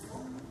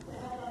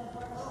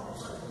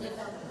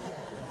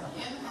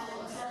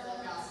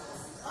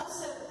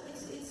also,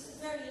 it's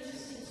very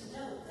interesting to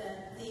note that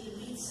the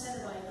lead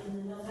Cenobite in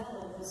the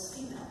novella was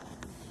female.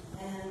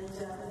 And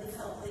they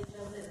felt that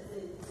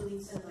the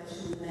lead Cenobite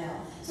should be male.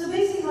 So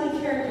basically my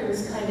character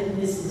was kind of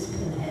Mrs.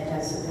 Pinhead,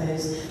 I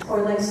suppose. Or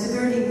like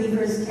Sigourney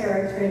Weaver's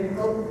character in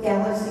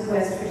Galaxy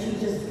Quest, where she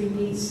just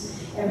repeats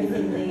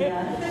everything the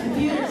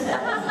computer says.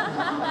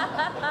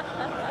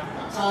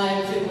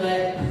 Time to play.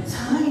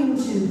 Time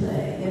to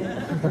play.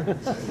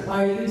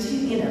 Are you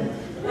too,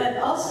 But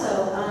also,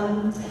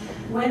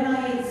 when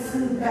I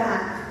flew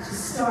back to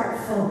start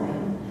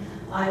filming,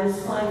 I was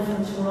flying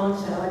from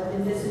Toronto. I'd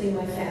been visiting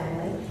my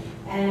family.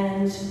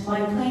 And my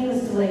plane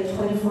was delayed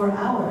 24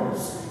 hours.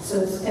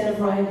 So instead of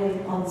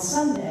arriving on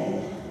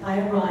Sunday, I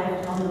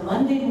arrived on the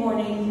Monday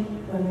morning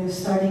when we were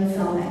starting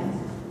filming.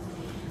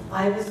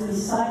 I was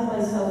beside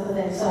myself with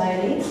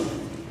anxiety,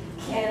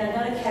 and I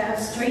got a cab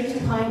straight to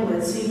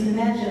Pinewood, so you can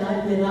imagine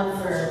I'd been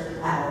up for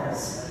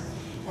hours.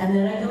 And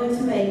then I go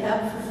into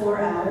makeup for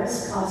 4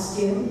 hours,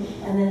 costume,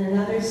 and then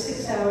another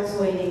 6 hours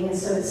waiting. And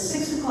so it's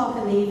 6 o'clock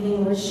in the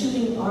evening, we're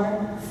shooting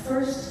our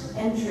first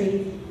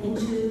entry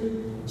into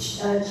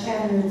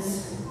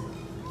Chandler's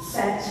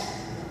set,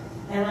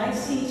 and I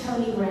see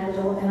Tony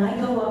Randall, and I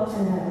go up to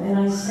him, and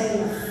I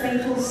say a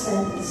fatal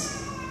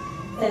sentence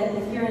that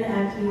if you're an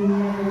actor, you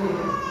never do.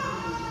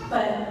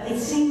 But it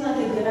seemed like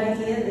a good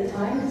idea at the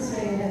time,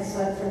 considering I had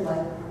slept for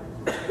like,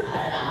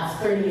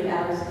 38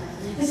 hours.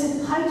 I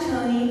said, "Hi,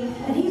 Tony,"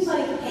 and he's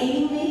like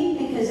hating me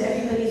because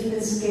everybody's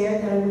been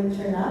scared that I wouldn't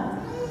turn up.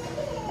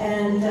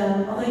 And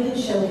although he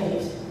didn't show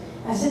hate,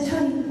 I said,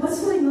 "Tony,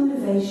 what's my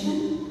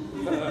motivation?"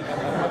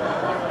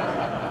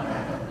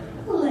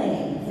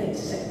 Lame thing to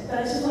say, but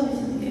I just wanted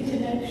to make a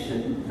connection.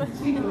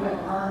 People went,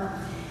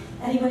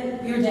 and he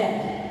went, "You're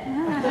dead."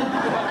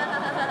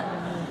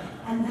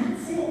 And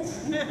that's it.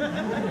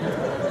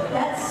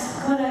 That's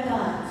what I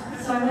got.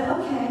 So I went,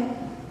 okay.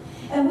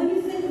 And when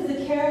you think of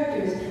the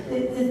characters,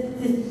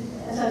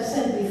 as I've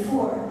said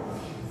before,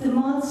 the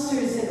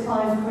monsters that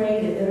Clive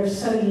created that are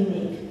so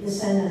unique, the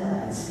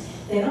Cenobites,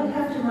 they don't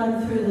have to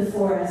run through the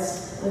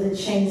forest with a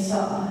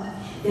chainsaw.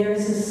 There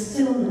is a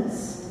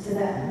stillness to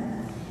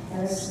them.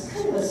 And it's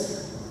kind of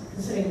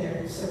considering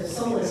they're sort of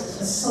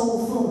soulless, a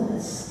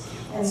soulfulness.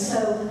 And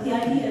so the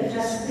idea of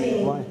just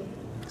being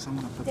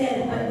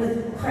dead but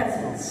with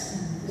presence,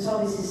 there's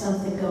obviously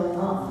something going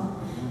on.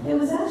 It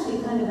was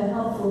actually kind of a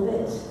helpful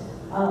bit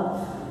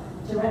of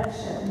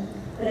direction.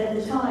 But at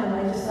the time,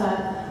 I just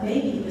thought,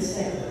 maybe he was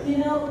saying,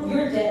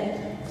 you're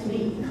dead to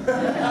me.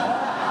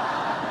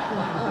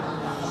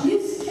 You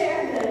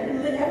scared that it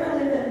would ever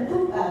live and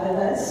poop out of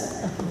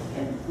us.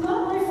 It's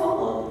not my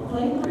fault.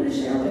 Blame British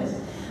Airways.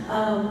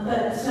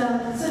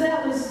 So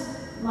that was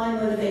my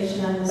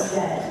motivation. I was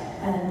dead.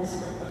 And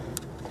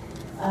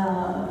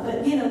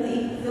but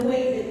the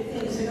way that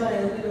things are going,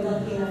 we were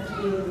lucky enough to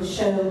be able to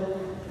show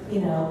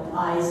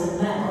eyes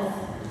and mouth,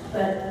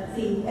 but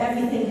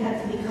everything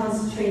had to be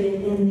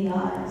concentrated in the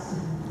eyes.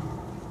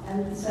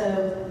 And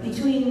so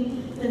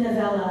between the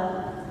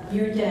novella,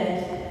 You're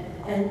Dead,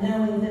 and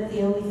knowing that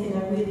the only thing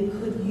I really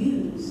could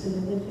use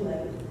and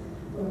manipulate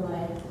were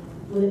my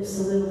lips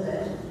a little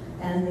bit,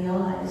 and the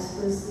eyes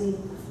was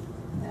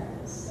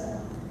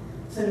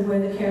sort of where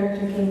the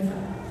character came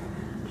from.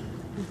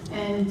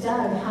 And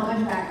Doug, how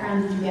much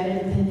background did you get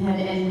in Pinhead,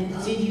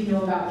 and did you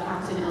know about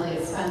Captain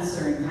Elliot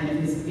Spencer and kind of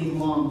his big,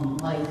 long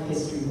life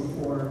history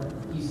before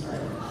you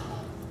started?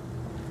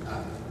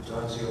 To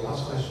answer your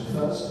last question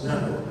first,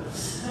 no.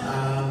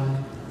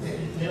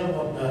 You know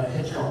what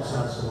Hitchcock's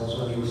answer was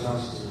when he was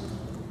asked,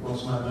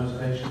 what's my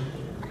motivation?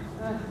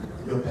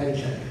 Your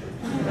paycheck.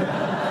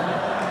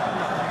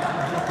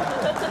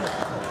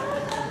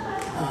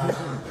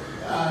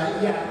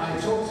 Yeah, I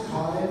talked to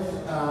Clive.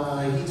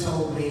 He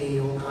told me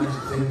all kinds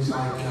of things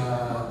like,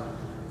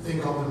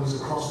 think of him as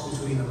a cross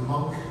between a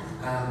monk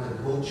and a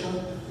butcher.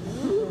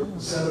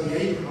 So the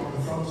apron on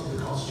the front of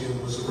the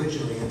costume was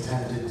originally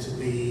intended to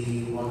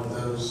be one of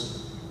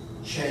those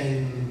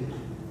chain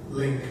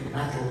link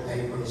metal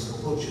aprons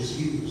that butchers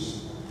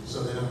use,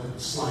 so they don't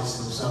slice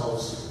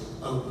themselves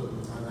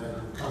open when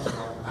they're cutting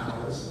up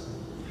animals.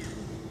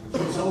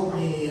 He told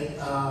me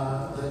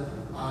that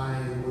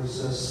I was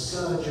a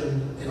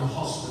surgeon in a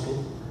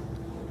hospital,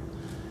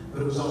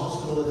 but it was a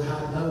hospital that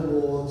had no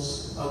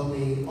wards,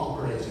 only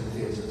operating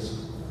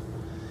theatres.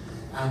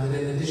 And that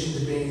in addition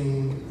to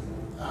being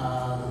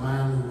the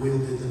man who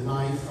wielded the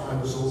knife, I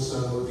was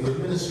also the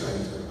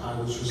administrator. I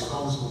was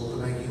responsible for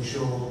making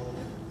sure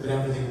that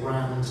everything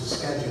ran to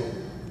schedule.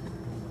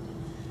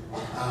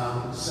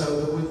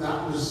 So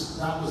that was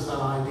that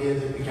idea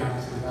that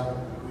began to develop,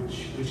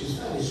 which is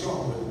fairly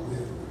strong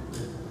with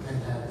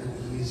Pinhead, that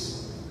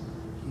he's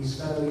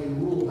fairly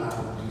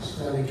rule-bound, he's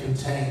fairly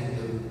contained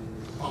and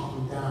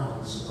buttoned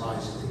down,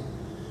 surprisingly,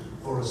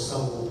 for a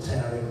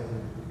soul-tearing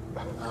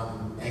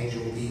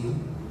angel demon.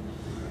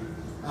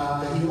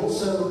 He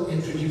also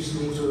introduced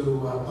me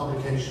to a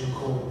publication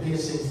called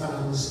Piercing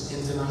Fans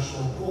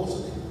International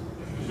Quarterly.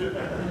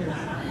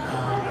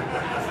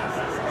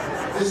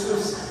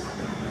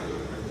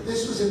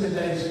 This was in the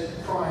days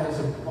prior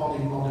to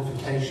body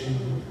modification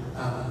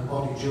and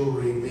body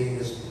jewelry being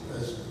as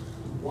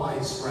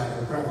widespread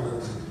and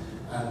prevalent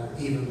and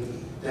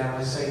even, dare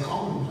I say,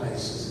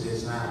 commonplace as it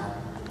is now.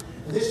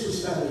 And this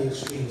was fairly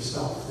extreme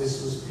stuff.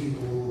 This was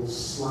people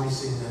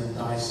slicing and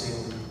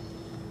dicing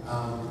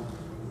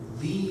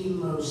the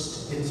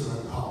most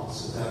intimate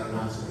parts of their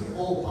anatomy,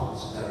 all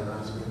parts of their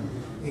anatomy,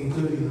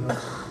 including the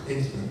most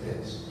intimate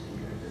bits.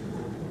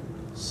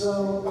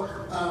 So,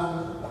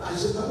 I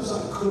suppose I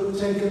could have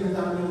taken the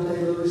Daniel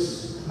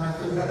Day-Lewis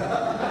method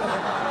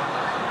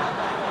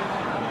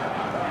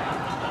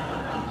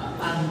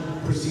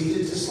and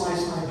proceeded to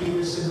slice my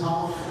penis in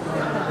half.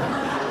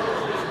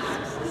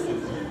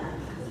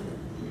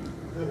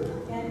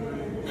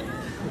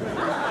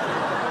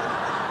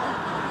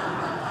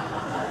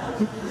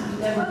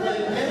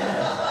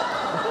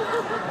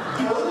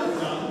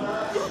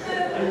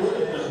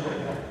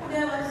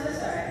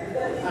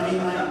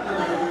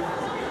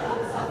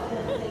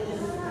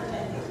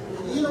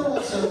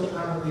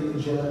 Apparently the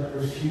jerk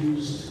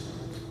refused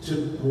to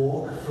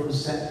walk from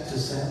set to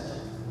set.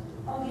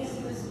 Oh, yes,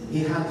 he was. He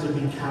had to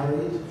be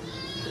carried.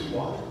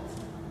 What?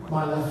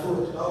 My left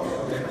foot. Oh,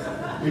 okay.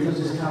 Because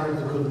his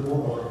character couldn't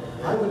walk.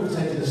 I would have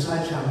taken a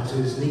sledgehammer to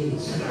his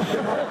knees. I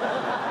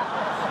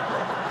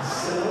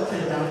said,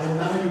 okay, Daniel,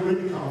 now you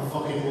really can't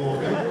fucking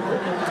walk.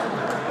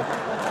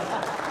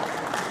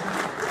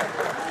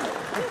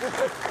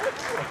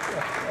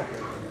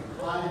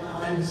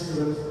 I'm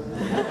still.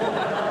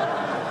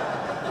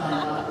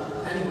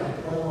 Anyway,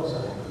 where was I?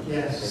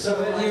 Yes. So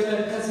you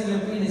were cutting your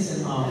penis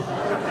in half.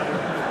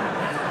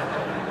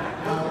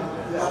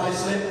 Well, I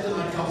slipped and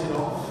I cut it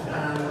off,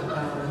 and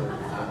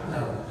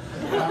no.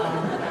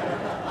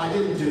 I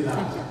didn't do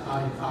that.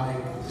 I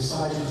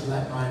decided to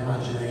let my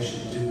imagination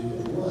do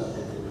the work.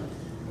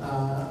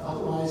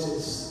 Otherwise,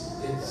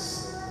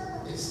 it's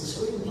the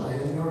screenplay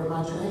and your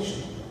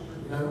imagination.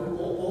 You know,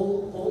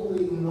 all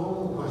the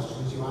normal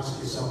questions you ask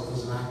yourself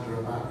as an actor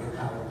about your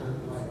character,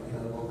 like, you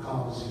know, what car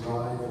does he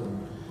drive,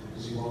 and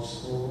does he watch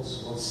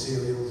sports, what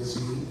cereal does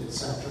he eat,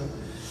 etc.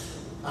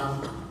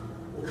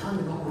 Were kind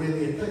of not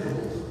really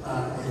applicable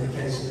in the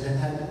case of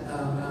Pinhead,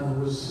 and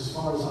there was, as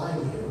far as I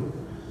knew,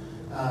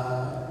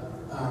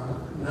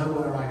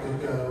 nowhere I could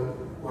go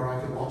where I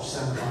could watch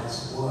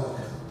Cenobites work.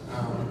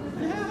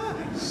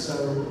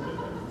 So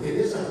it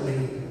is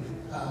only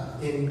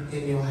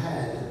in your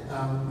head.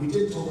 We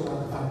did talk about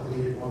the fact that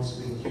he wants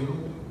to be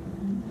human,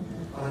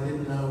 but I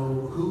didn't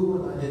know who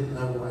and I didn't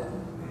know when.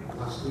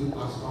 Last week,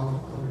 last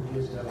month, 100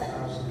 years ago,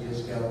 1,000 years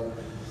ago,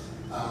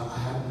 I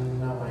had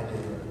no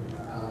idea.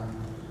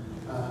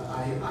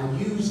 I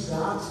used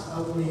that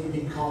only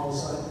because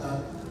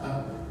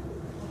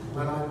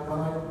when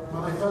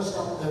I first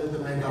got the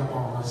makeup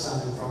on, I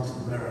sat in front of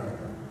the mirror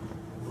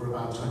for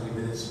about 20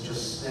 minutes and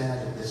just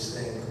stared at this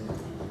thing.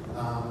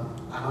 And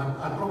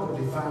I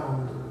probably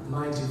found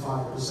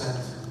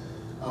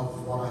 95%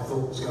 of what I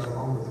thought was going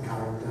on with the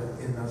character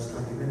in those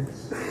 20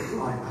 minutes.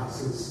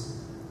 Bypasses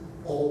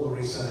all the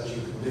research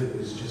you can do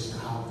is just to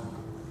have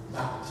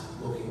that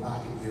looking back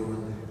at you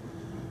and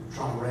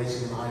try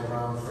raising an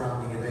eyebrow and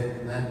frowning a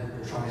bit and then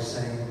try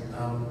saying,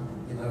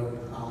 you know,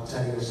 I'll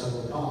tell you a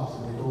solo part,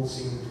 and it all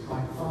seemed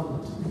quite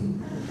fun to me.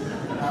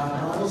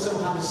 I also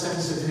had a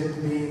sense of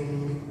it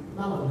being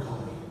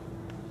melancholy,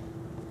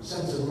 a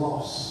sense of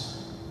loss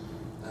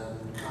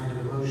and kind of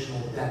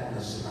emotional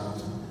deadness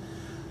about him.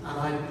 And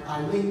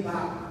I link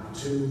that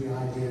to the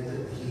idea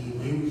that he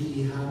knew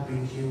he had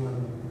been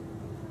human,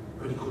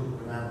 but he couldn't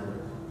remember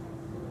it.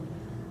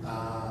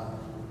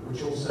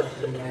 Which also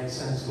made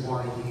sense of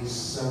why he's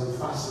so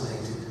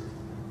fascinated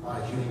by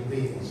human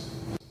beings.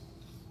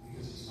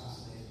 Because he's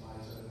fascinated by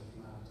his own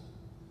humanity.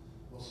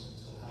 It wasn't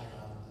until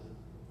Hellbound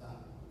that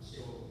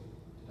story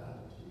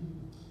developed.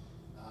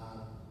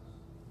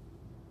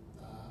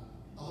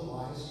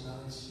 Otherwise, you know,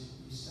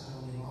 you stand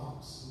on your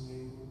marks and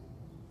you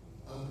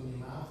open your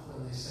mouth when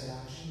they say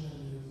action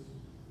and you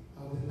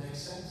hope it makes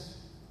sense.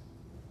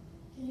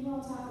 Can you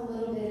all talk a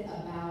little bit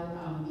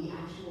about the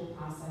actual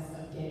process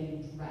of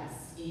getting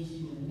dressed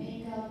into the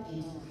makeup,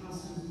 into the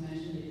costumes? You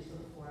mentioned it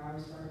took 4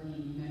 hours for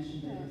everything. You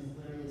mentioned that it was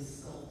literally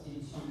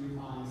sculpted to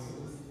your body, so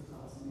it was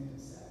difficult to move.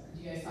 So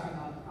could you guys talk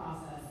about the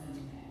process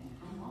and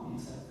how long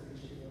it took for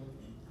each of you?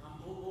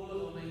 All of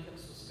our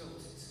makeups were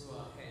sculpted to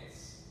our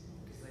heads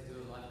because they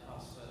do a live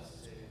cast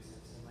first to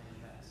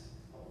make that.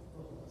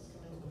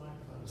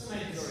 To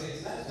make it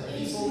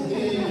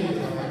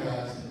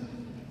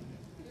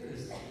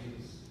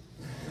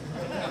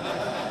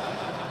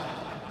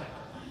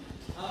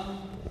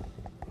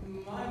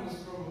mine was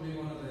probably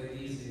one of the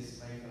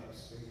easiest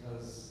makeups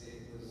because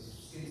it was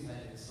skin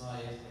tight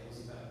inside. It was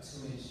about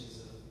 2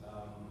 inches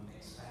of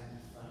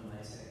expanded foam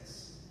latex.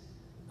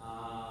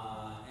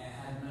 It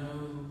had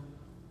no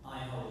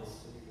eye holes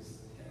because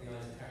the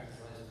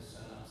character's eyes were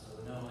sewn up, so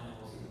there were no eye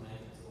holes in the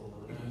makeup at all.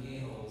 There were no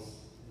ear holes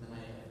in the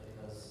makeup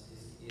because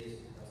his ears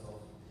were cut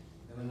off.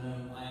 There were no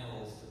eye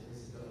holes because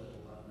he got a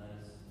little button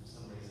nose. For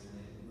some reason,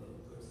 they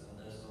didn't put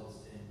those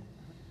holes in.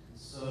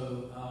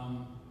 So I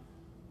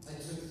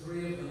took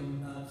 3 of them.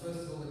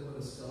 First of all, they put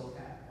a skull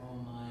cap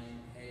on my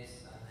head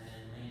and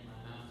then made my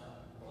mouth up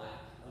black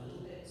a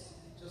little bit,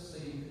 just so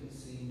you couldn't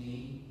see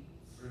me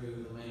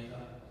through the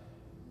makeup.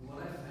 What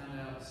I found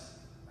out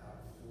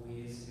about 4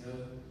 years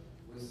ago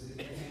was that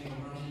it became a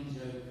running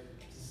joke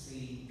to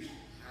see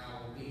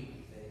how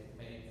big they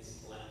made this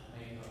black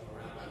makeup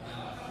around my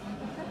mouth.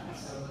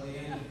 So by the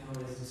end of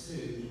Hellraiser 2,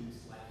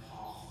 it's like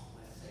half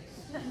my face.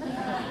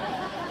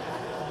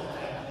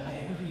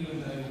 Even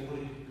though it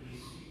would be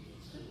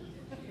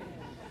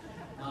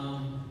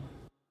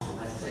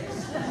my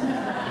face.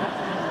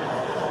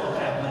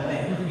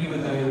 Even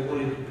though it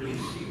would be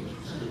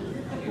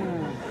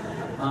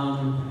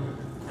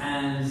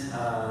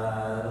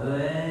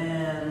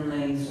then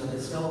they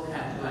skull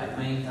cap, black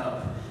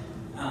makeup,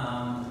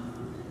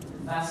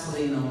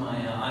 Vaseline on my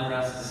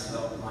eyebrows to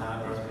stop my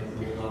eyebrows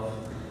being pulled off,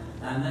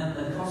 and then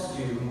the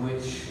costume,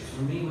 which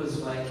for me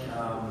was like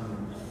a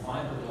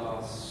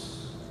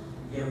fiberglass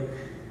yoke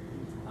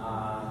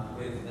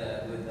with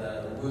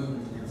the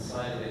wound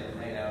inside of it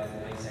made out of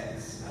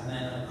latex, and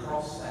then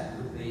across that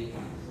would be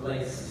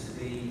laced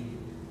the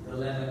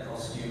leather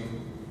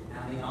costume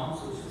and the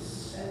arms, which was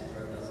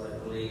separate, as I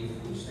believe,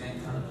 which then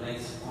kind of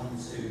laced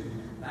onto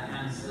the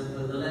hands. So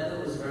the leather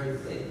was very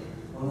thick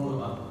on all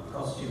of our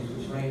costumes,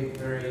 which made it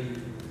very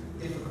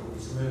difficult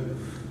to move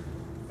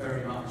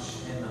very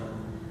much in them.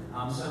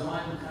 So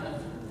mine kind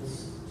of was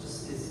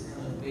just this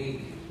kind of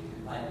big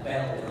like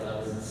bell that I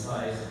was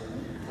inside.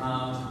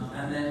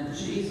 And then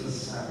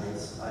Jesus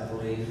sandals, I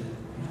believe.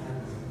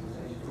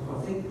 I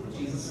think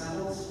Jesus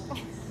sandals.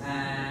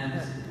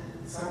 And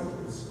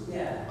Sandals?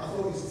 Yeah. I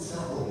thought you said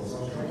sandals. I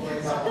was trying to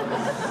work out.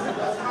 That's kind of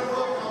like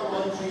how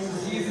one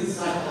Jesus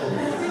sandals.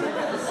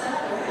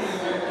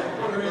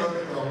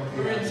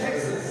 We're in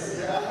Texas.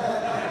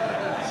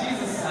 Yeah.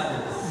 Jesus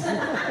sandals.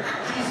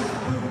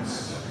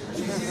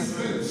 Jesus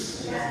boots.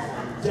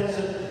 Yeah.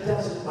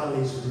 Desert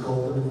bunnies, we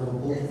call them in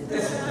Liverpool.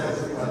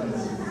 Desert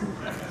bunnies.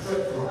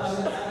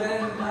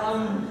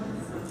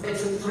 It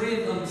took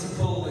 3 of them to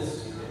pull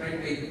this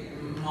great big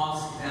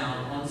mask down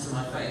onto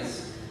my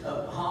face.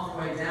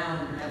 Halfway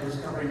down, it was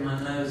covering my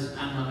nose and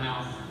my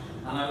mouth,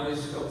 and I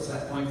always got to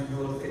that point and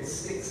thought, if it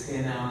sticks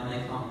here now and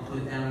they can't pull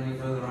it down any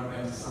further, I'm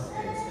going to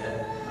suffocate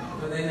instead.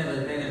 But they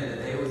never did.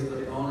 They always put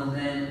it on, and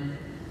then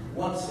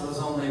once it was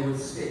on, they would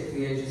stick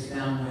the edges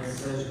down with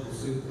surgical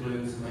super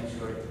glue to make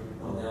sure it.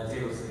 Well, the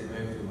idea was that it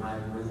moved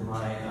with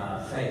my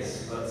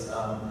face, but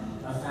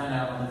I found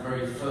out on the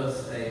very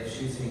first day of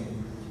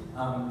shooting,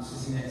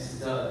 sitting next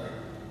to Doug,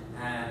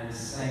 and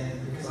saying,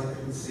 because I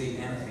couldn't see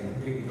anything,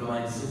 completely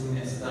blind, sitting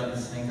next to Doug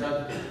and saying,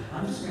 Doug,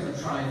 I'm just going to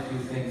try a few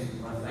things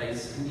with my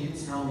face. Can you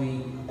tell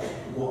me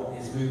what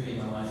is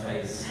moving on my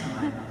face?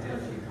 And I did a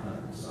few kind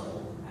of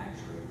subtle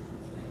actuary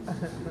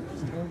kind of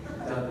things.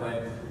 Doug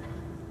went,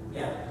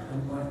 yeah,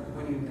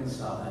 when are you going to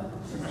start then?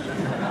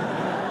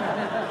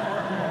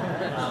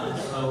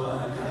 So I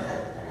kind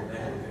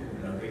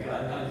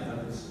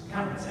of,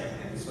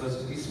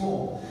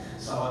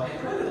 So I made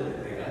it a little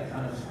bit bigger,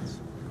 kind of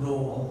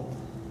normal.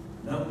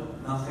 Nope,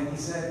 nothing. He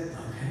said,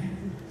 okay.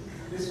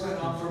 This went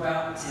on for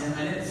about 10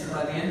 minutes,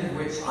 by the end of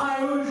which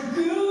I was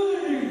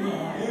good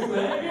my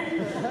way.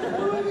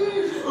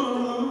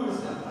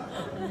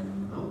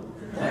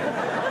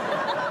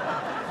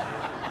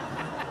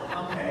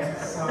 Okay,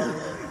 so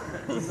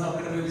he's not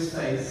going to move his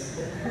face.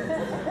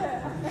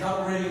 He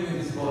can't really move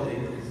his body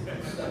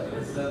because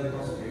it's leather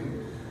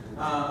costume.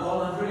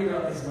 All I've really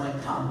got is my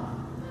tongue.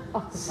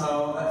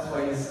 So that's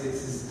why he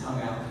sticks his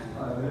tongue out.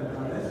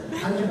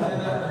 And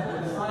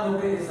the final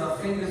bit is our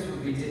fingers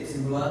would be dipped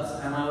in blood,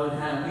 and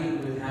we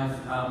would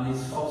have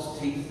these false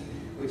teeth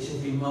which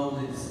had been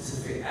moulded to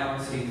fit our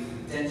teeth,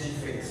 denture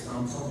fixed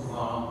on top of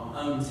our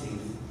own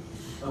teeth,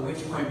 at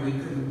which point we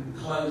couldn't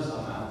close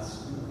our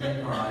mouths,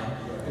 cry,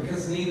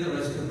 because neither of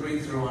us could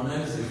breathe through our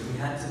noses. We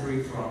had to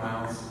breathe through our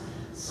mouths.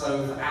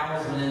 So for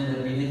hours on end,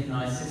 there'd be Nick and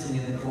I sitting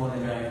in the corner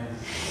going,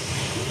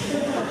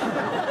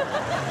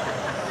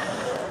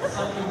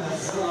 sucking the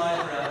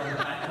saliva out of the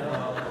back of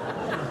our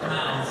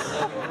mouths so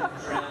we could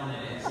drown in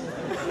it.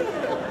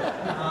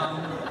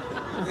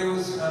 There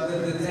was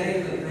the day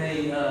that they,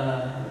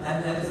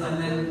 and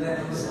then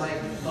there was like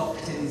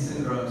locked-in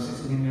syndrome,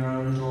 sitting in your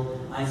own little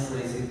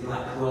isolated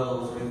black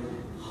world with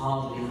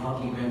hardly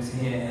going to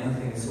hear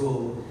anything at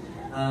all.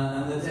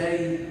 And the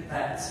day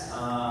that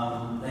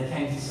they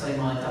came to say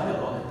my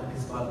dialogue,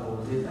 because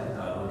Bloodborne did that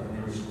dialogue in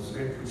the original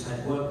script, which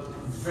I'd worked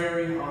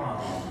very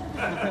hard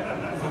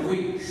on for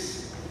weeks,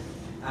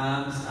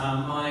 and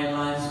my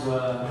lines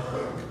were,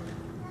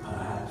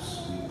 perhaps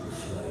we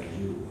prefer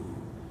you.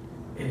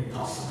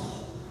 Impossible.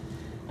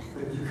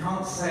 But you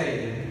can't say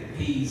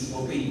P's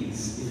or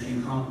B's if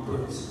you can't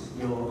put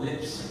your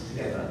lips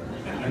together.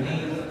 You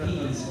need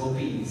P's or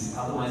B's,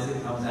 otherwise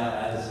it comes out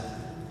as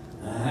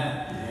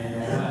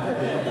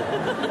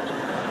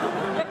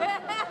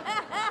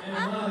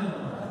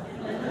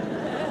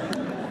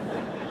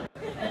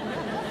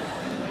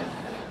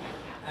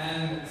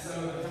and so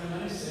if I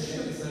managed to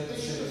show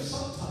a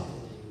subtitle.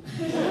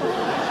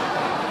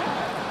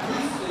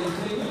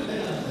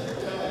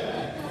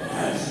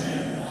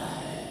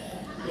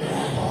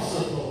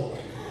 Impossible.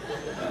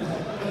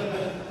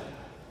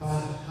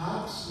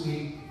 Perhaps we...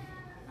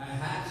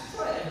 Perhaps,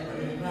 try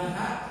everybody.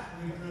 Perhaps.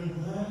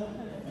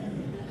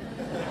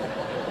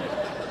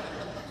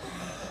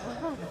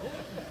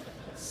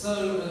 So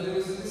there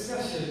was a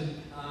discussion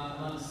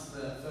amongst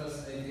the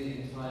first AD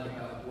and Clive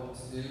about what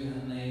to do,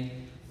 and they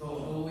thought,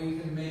 well, we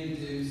can maybe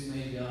do some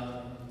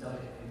ADR and dub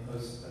it in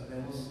post, but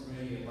there wasn't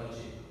really a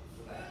budget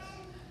for that.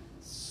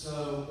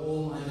 So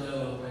all my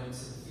dialogue went to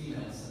the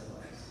female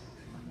Cenobite,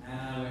 and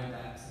I went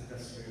back to the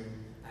dressing room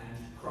and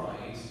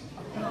cried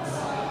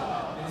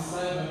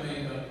inside my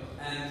makeup,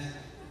 and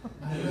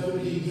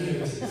nobody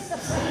noticed.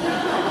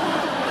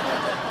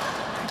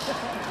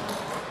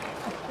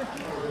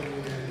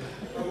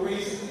 A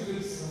waste of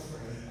good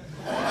suffering.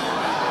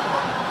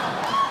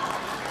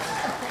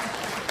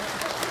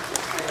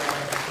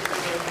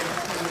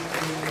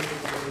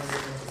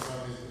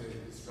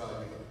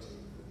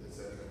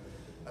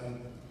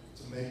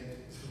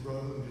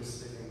 Rather than just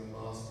sticking the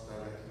mask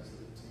directly to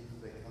the teeth,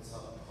 they cut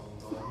up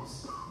condoms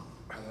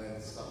and then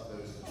stuck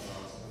those in the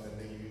mask, and then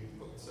they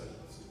put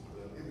super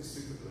glue. It was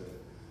super glue.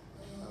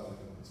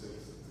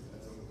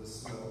 The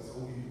smell, it's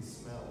all you can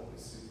smell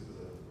is super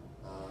glue.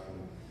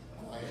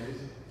 I did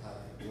have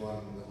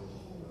one little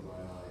hole in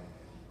my eye,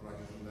 and I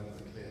can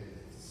remember clearly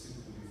the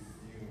super glue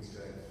fumes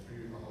going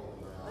through the hole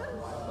in my eye,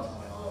 right up to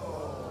my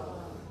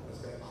eye. I was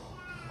going,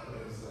 oh,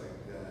 it was like,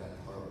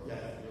 horrible.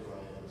 Yeah, you're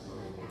right, it was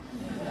horrible.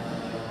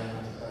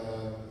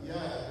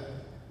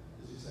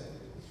 As you say,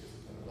 it was just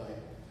kind of like,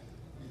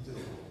 you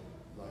did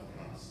like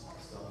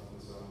stuff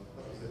and so on.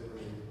 That was it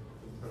really,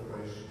 in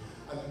preparation.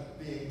 And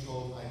being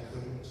told I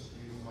couldn't use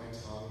my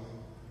tongue,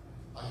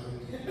 I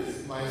couldn't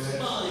use my lips,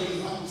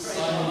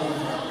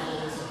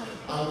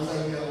 I was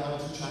only allowed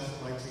to chatter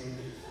my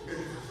teeth.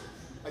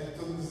 I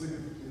done the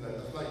same,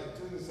 like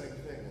doing the same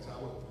thing as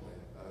I was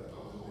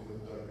in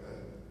the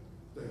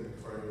doing the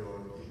corridor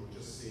and people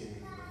just seeing me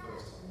for the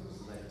first time as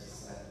a late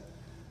set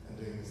and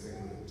doing this thing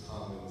with the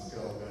tongue and the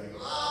skull going,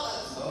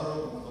 that's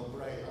horrible, oh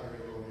great, I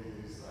really want to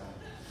use that.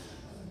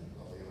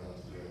 Not being allowed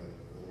to do it.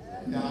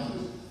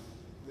 Yeah,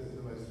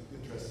 the most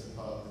interesting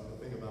part, the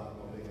thing about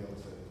not being able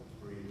to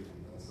breathe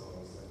and so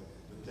on, was like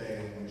the day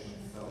in which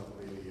I felt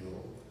really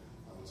ill,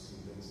 I was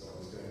convinced I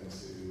was going to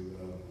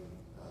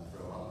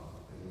throw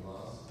up in the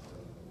mask,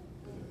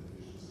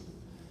 visions of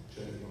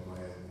choking on my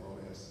own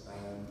vomit,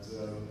 and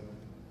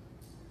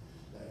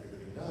let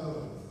everybody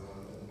know,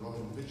 and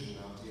Robin Vision,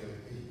 our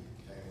DOP,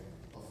 came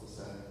off the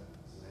set,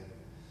 saying,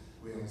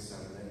 we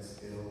understand Ned's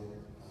ill,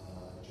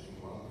 Jane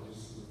Barker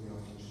is looking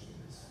after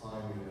him, it's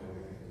fine, we're going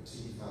to get the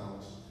teeth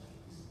out,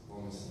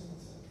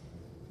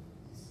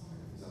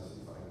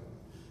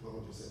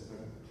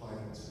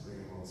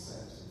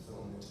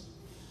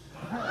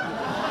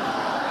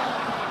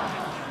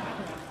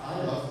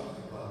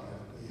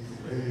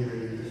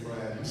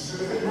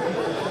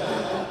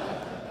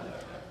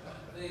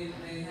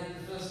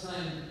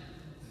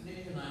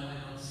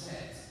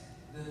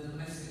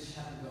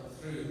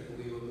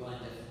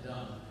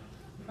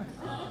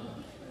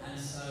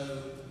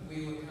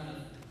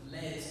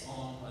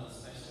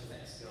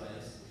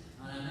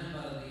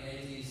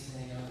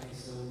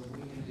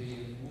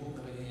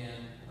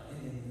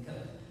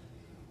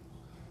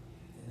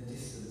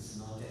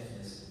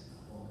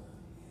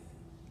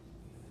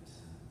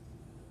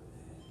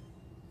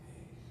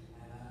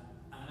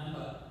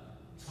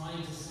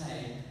 trying to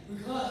say,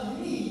 look at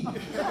me! Look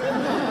at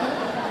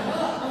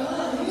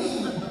me!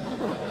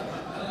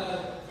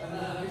 And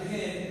I could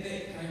hear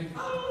Nick going,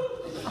 oh!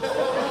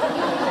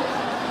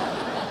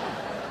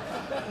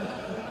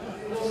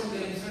 It wasn't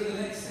getting through. The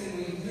next thing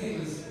we could hear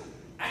was,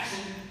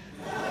 action!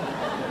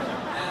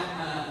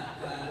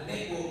 And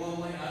Nick walked one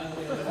way, I walked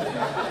the other way.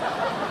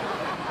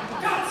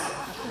 Cuts!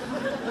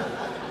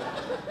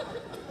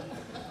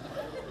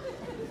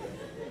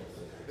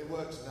 It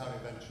works in our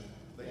invention.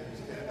 They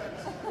use it.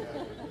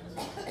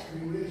 We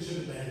really should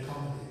have made a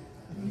comedy.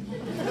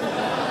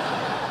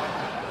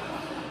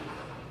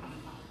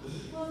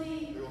 Well, the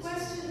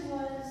question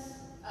was...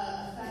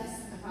 That's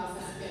the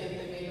process of getting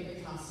the makeup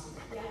and costume.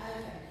 Yeah,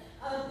 okay.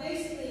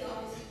 Basically,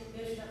 obviously, they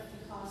measured up the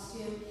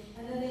costume,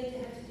 and then they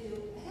had to do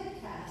a head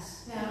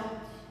cast. Now,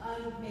 I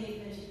made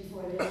mention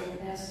before that in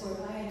Passport,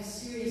 I am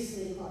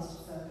seriously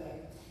claustrophobic.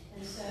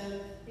 And so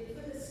they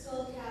put the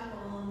skull cap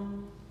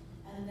on,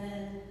 and then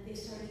they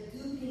started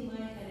gooping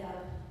my head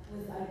up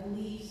with, I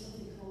believe,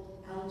 something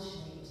called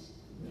alginate,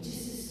 which is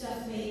this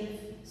stuff made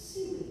of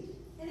seaweed.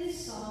 And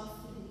it's soft,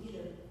 and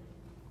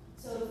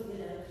so,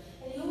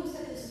 and you always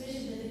have this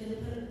vision that they're going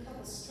to put a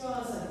couple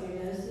straws up your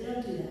nose. They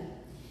don't do that.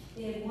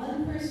 They have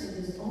one person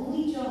whose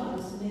only job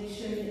is to make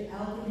sure that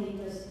alginate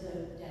doesn't go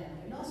down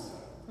your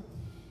nostril.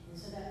 And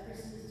so that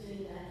person is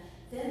doing that.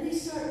 Then they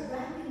start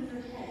wrapping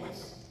your head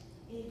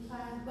in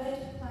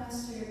wet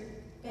plaster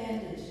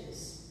bandages.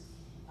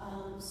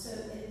 So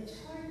it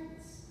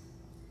hardens.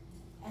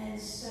 And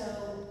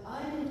so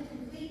I'm in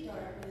complete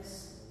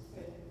darkness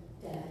for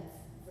death,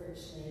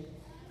 virtually.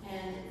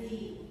 And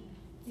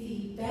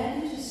the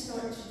bandages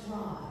start to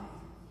dry.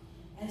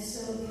 And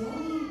so the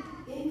only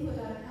input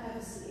I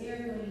have is the air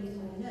going into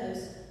my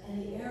nose, and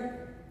the air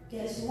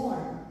gets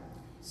warm.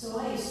 So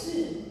I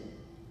assume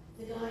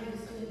the guy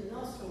who's doing the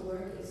nostril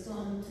work has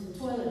gone to the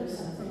toilet or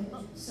something,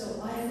 so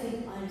I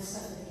think I'm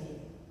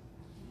suffocating.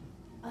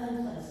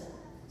 Unpleasant.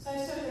 So I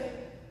started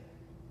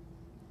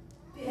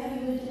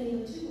having been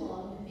doing too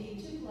long and being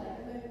too polite.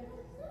 I went,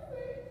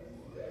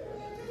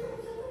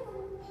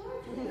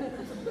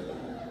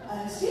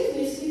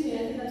 excuse me, I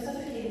think I'm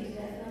suffocating to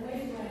death, and I'm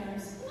waving my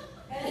arms.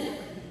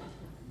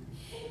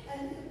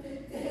 And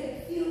I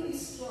feel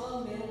these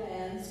strong male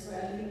hands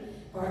grabbing.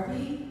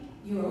 Barbie,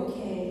 you're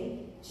okay.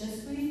 Just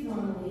breathe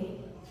normally.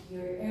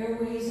 Your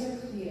airways are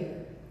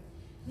clear.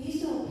 Please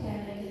don't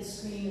panic and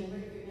scream and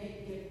rip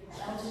your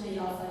alginate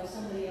off like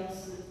somebody else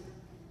who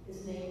is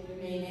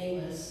remain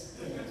nameless.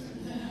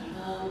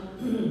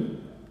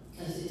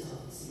 Because it's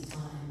obviously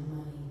time,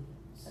 money.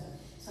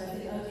 So I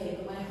think, okay,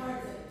 but my heart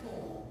went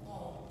boom,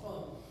 boom,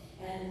 boom.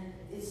 And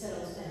it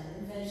settles down.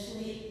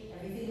 Eventually,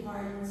 everything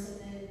hardens, and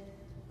then,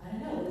 I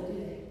don't know, what do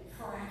they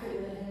crack it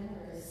with him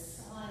or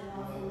sign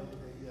off?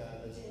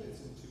 Yeah, it's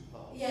in two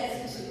parts. Yeah,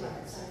 it's in two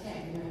parts. I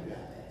can't remember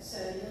that bit. So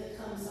it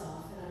comes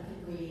off, and I can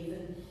breathe,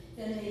 and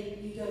then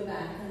you go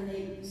back, and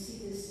you see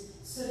this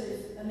sort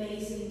of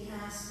amazing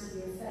cast of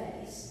your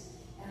face,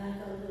 and I've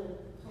got a little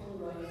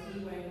Polaroid of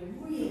me wearing a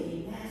really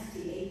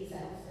nasty 80s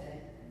outfit.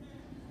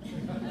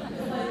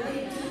 My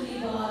big Julie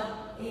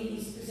bought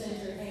 80s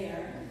presenter hair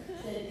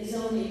that is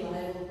only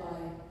rivaled by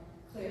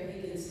Claire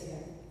Higgins'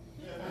 hair.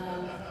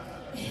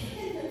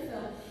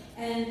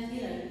 And,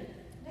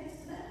 next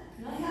to that,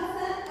 can I have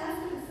that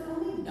after the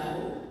filming? No.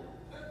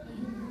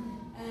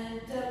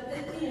 And, but, I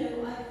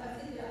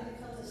think I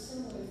felt a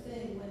similar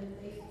thing when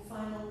they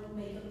final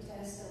makeup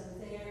test I'm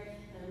there,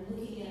 and I'm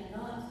looking at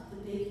not the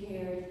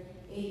big-haired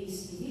 80s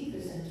TV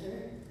presenter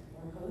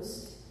or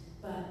host,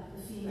 but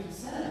the female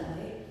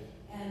Cenobite,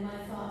 and my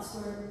thoughts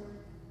were,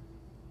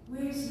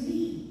 where's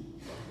me?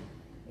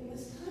 It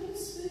was kind of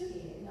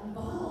spooky, and I'm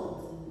bald,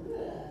 and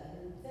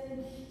then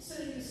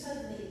sort of you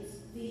suddenly,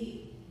 the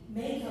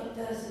makeup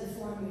does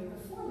inform your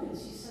performance.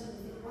 You suddenly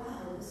think,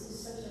 wow, this is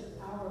such a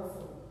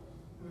powerful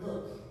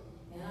look,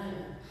 and I'm a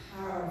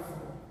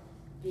powerful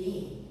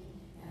being,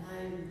 and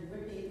I'm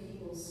ripping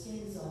people's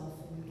skins off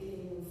and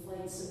giving them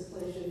flights of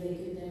pleasure they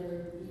could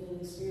never even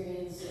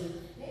experience, and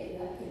hey,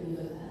 that can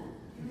do that.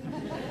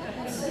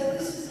 And so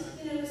this is,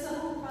 it's the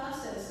whole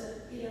process of,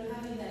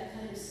 having that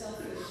kind of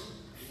selfish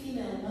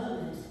female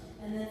moment,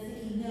 and then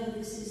thinking, no,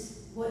 this is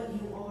what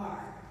you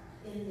are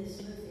in this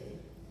movie.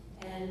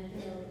 And,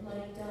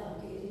 like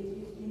Doug,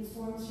 it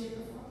informs your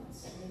performance.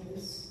 I mean, it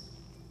was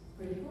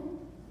pretty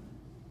cool.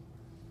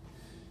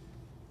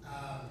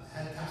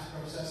 Head cast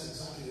process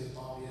exactly as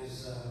Bobby has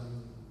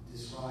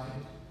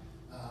described.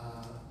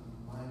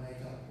 My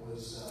makeup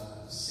was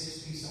a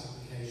 6-piece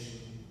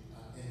application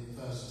in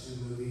the first 2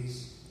 movies.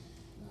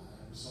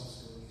 It was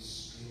subsequently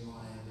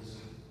streamlined as a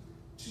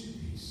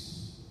 2-piece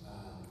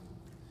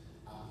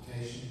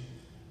application.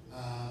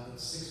 But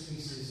 6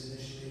 pieces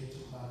initially, it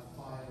took about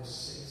 5 or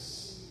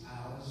 6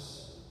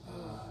 hours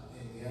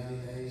in the early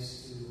days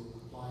to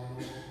apply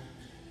it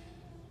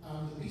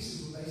all. The pieces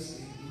were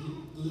basically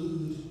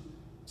glued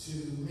to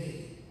me,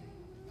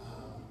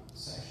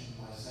 section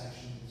by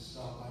section.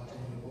 Start by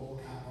putting a ball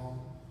cap on,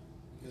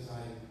 because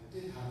I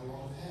did have a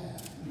lot of hair.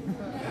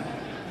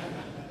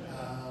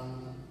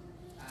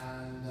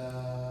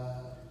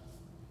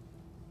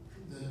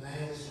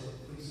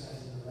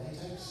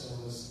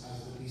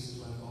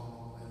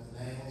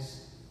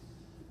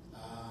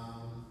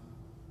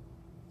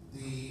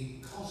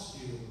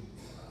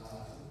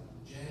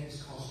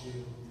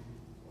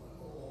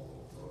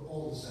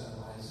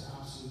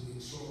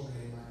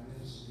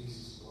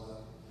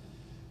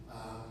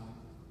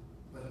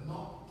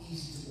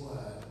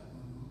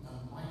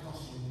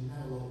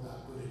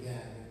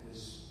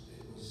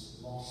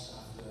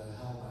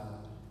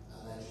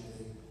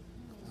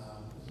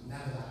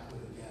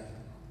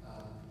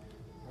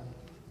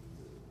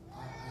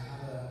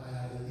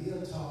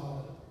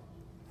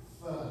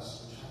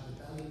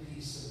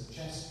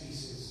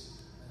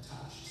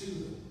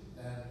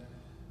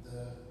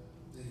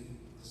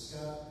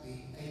 skirt, the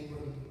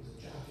apron,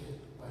 the jacket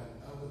went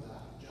over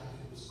that. The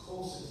jacket was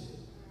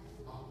corseted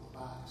up the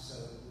back, so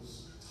it was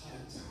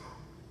tight.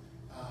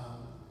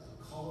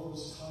 The collar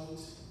was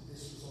tight.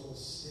 This was all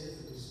stiff.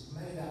 It was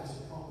made out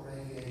of proper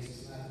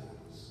aviator's leather. It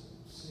was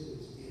a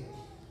serious deal.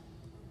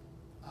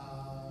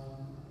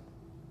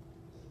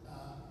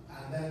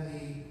 And then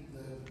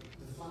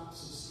the flaps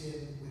of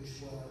skin which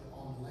were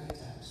on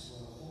latex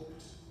were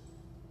hooked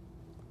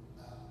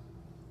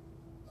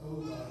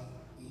over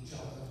each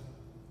other,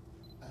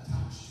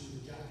 attached to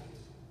the jacket,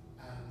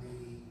 and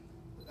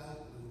the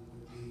belt loop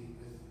would be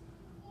with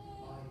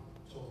my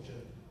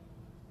torture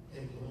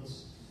implements.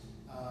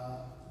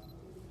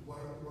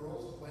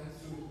 Went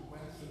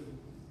through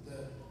the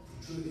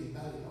protruding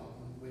belly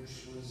button, which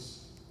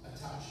was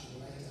attached to the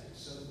latex.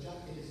 So the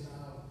jacket is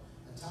now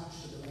attached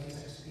to the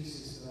latex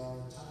pieces that are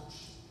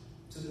attached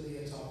to the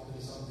leotard that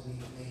is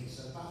underneath me.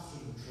 So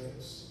bathroom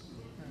trips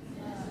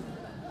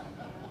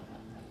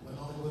were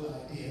not a good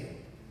idea.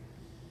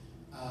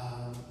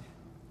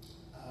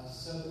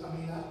 So I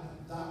mean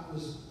that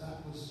was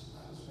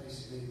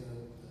basically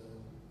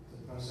the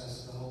process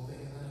of the whole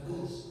thing, and then of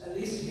course at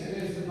least you could go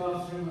to the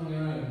bathroom on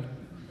your own.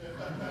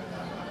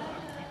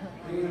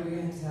 We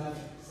had to have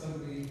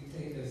somebody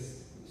take us,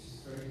 which is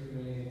very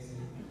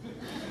humiliating.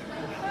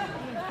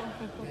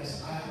 Yes,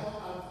 I've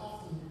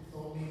often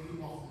thought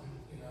people often,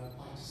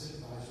 like to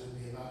sympathise with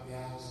me about the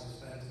hours I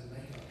spent in the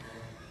makeup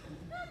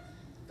chair.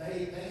 They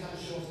had a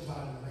shorter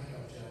time in the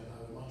makeup chair, and I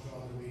would much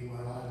rather be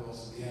where I was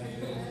at the end of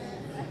the day.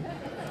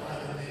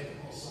 Either Nick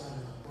or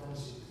Simon, I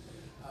promise you.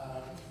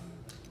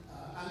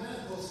 And then,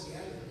 of course, at the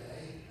end of the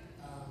day,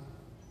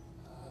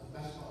 the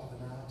best part of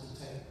an hour to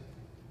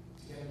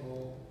get it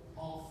all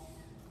off,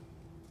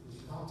 because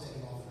you can't take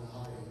it off in a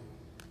hurry,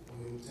 or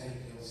you'll take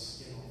your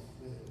skin off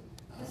with it.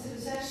 Because it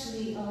was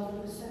actually, it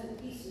was 7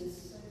 pieces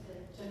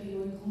that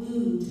were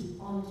glued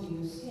onto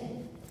your skin.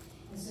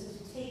 And so to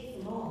take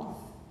them off,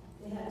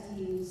 they had to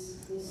use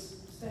this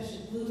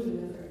special glue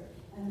remover.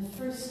 And the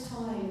first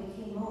time it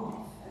came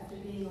off, after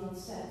being on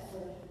set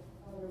for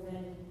over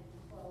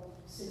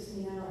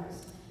 16 hours,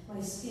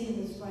 my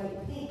skin was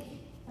bright pink.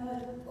 I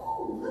went,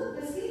 oh, look,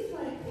 my skin's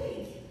bright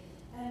pink.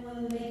 And one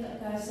of the makeup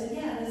guys said,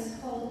 yeah, that's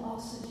called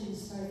oxygen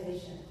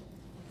starvation.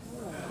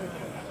 So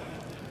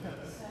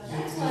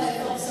that's why I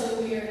felt so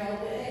weird all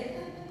day.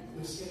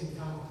 Your skin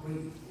can't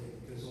breathe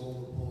because all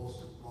the pores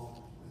are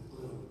blocked with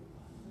glue.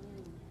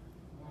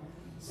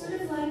 Sort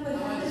of like what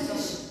happens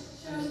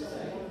to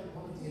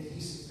one of the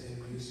adhesives they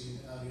were using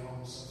early on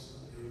was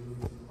subsequently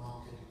removed from the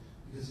market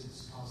because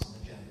it's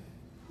carcinogenic.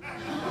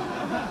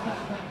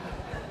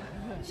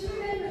 Do you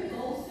remember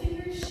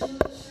Goldfinger,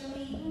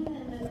 Shirley Eaton,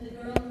 and then the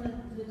girl,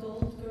 the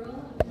gold girl?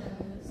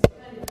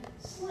 Kind of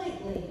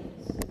slightly.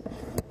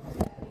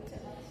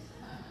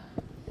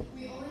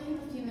 We only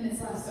have a few minutes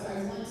left, so I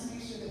want to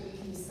make sure that we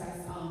can discuss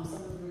some of the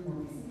more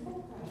recent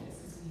book projects,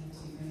 because we have 2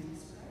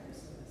 famous writers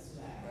with us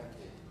today.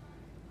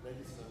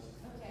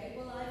 Okay,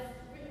 well, I've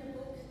written a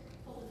book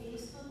called The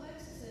Venus Complex.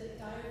 It's a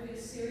diary of a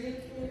serial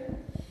killer,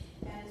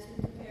 and it's been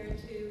compared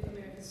to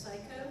American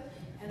Psycho.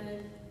 And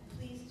I'm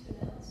pleased to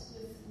announce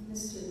with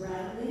Mr.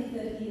 Bradley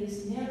that he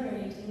is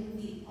narrating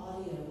the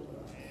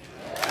audiobook.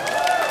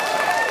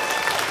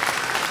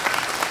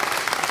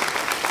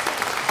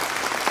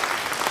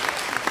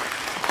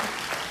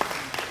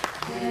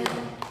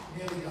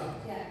 Nearly done.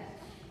 Yeah,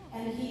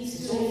 and he's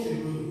It's doing. awfully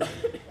rude. It's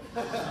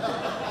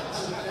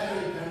a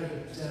very, very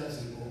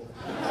dirty book.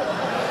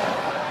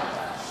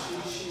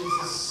 She is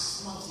a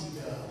smutty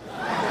girl.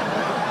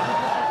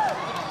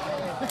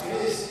 It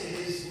is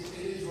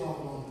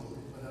rather wonderful,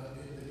 but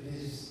it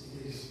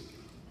is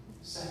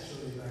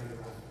sexually very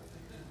graphic.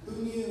 Who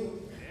knew?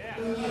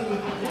 Who knew?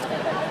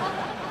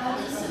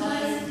 It's a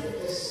nice.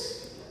 This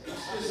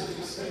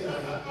specific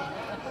statement,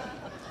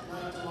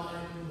 like the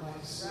line, like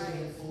a sea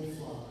in full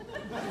flood.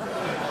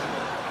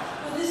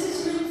 Well, this is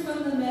written from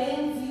the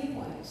male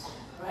viewpoint,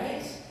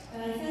 right? And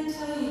I can't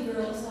tell you,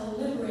 girls, how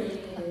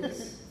liberating it is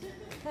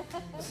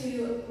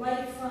to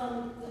write from,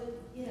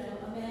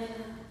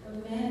 a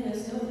man who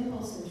has no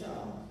impulse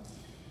control.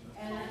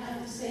 And I have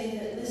to say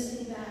that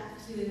listening back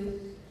to,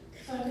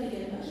 so I'm going to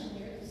get emotional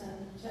here because I'm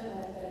jet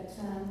lagged,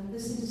 but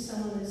listening to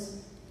someone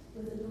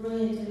with a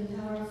brilliant and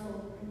powerful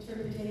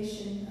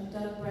interpretation of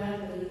Doug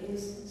Bradley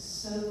is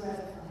so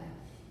gratifying.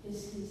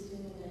 He's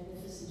doing a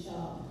magnificent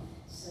job.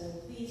 So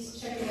please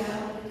check it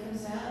out when it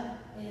comes out.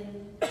 And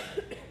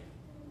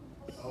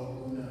Oh,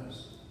 who knows?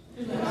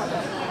 who knows?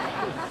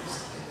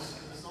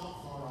 It's not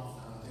far off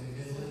now. I think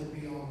it'll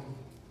be on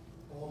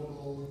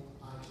Audible,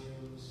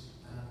 iTunes,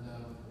 and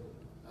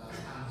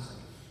Amazon.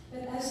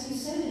 But as you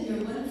said in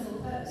your wonderful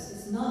post,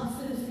 it's not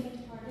for the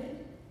faint-hearted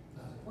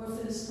or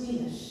for the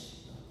squeamish.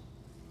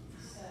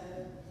 So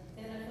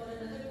then I've got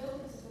another book.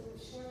 It's a book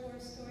of short horror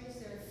stories.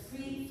 There are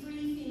three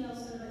female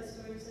Cenobite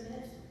stories in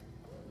it.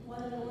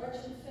 One an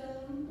origin film.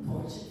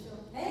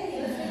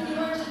 Hey, let's make the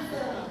origin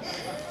film.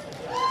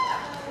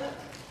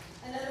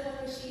 Another one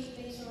where she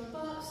makes her own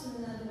box, and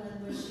another one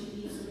where she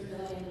leads a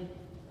rebellion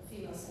of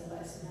female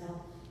Cenobites. And now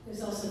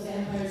there's also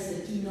vampires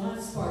that do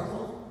not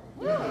sparkle.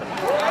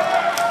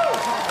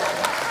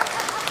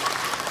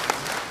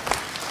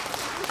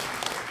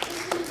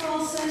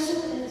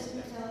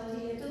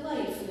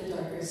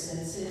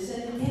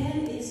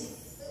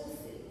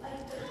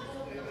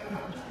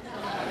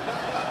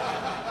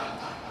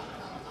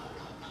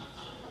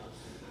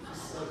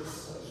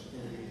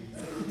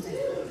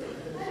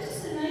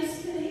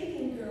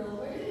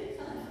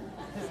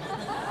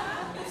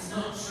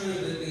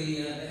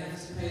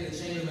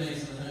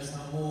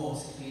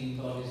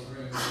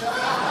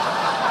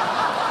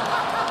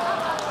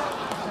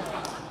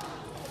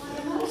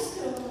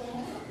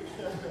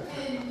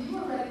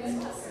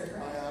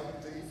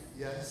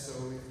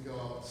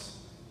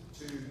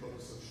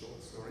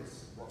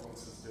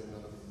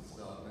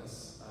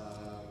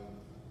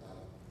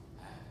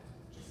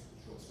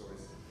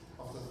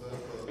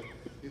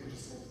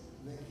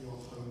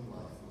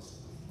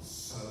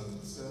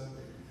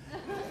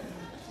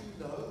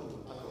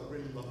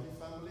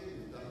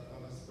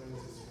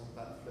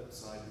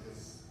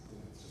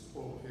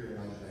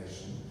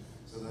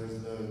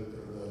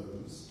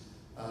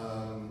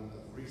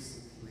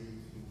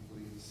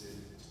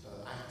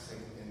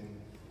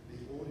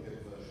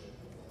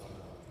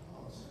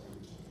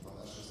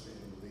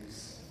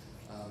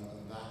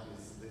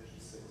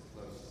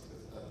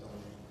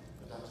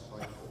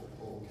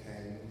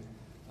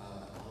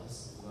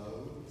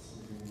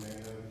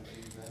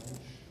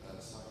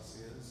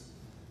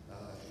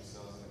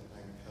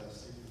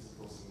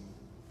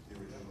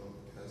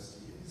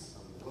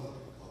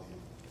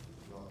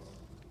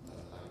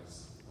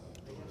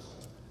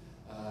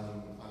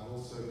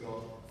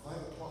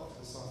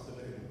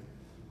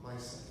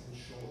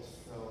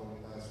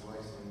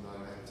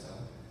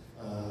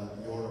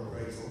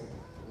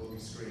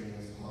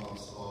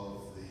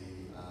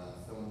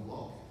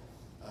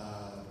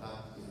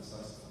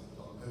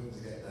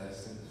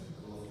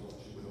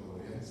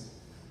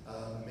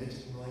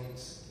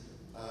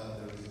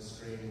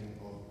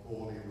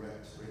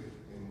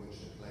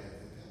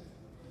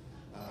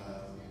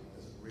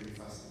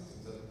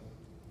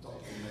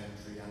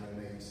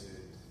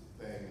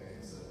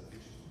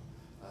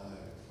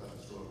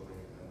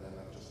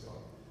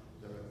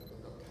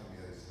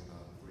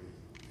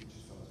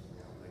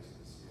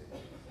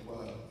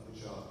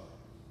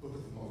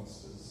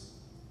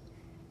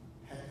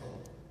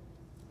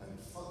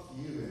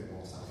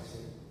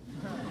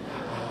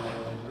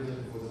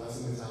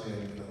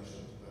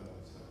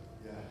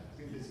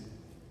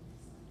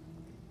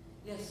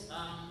 yes,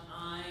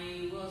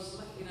 I was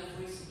lucky enough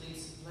recently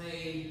to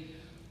play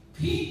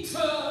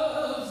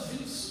Peter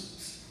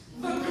Vincent,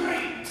 the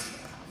Great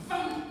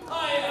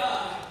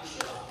Vampire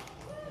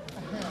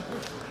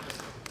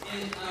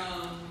in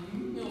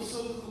So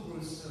Cool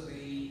Brewster, the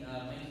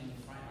Making the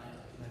Frightmare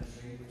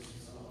documentary, which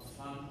was a lot of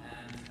fun,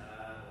 and I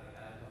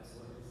got to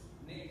work with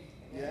Nick.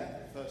 Yeah,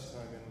 first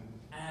time in.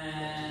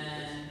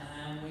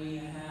 And we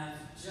have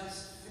just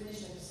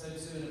finished episode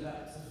 2 and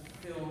about to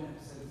film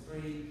episode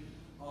 3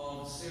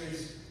 of a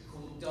series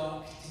called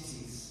Dark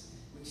Titties,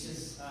 which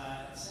is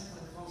a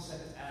similar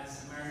concept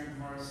as American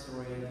Horror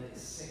Story, in that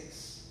it's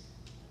 6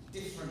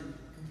 different,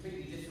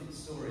 completely different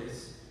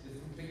stories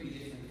with completely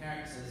different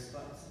characters,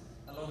 but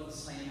a lot of the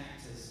same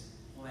actors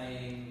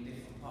playing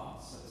different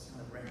parts, so it's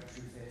kind of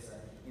repertory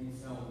theatre in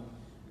film.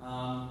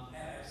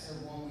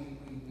 Episode 1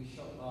 we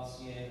shot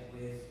last year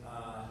with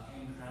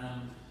Kane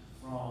Cranham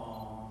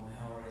from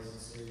Hellraiser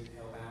 2,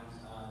 Hellbound,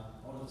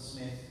 Oliver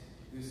Smith,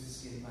 who's the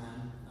Skin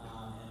Man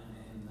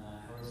in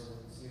Hellraiser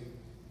 2,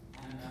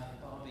 and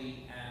Barbie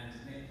and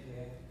Nick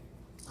here,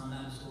 and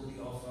that was called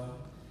The Offer.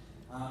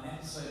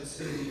 Episode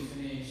 2 we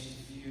finished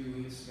a few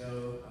weeks ago.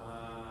 I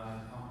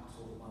can't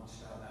talk much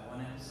about that one.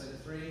 Episode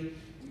 3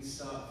 we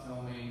start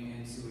filming in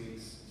 2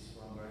 weeks, which is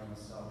why I'm very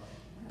nostalgic.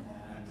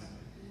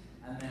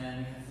 And then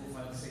we have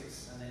 4, 5, and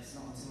 6, and it's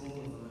not until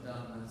all of them are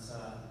done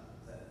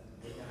that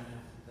we're going to have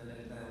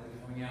they'll be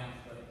coming out,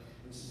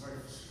 which is very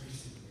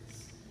frustrating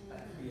because that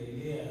could be a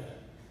year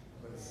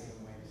of the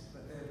second waves.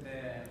 But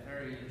they're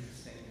very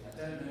interesting. I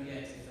don't know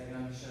yet if they're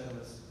going to show them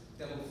as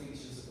double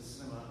features at the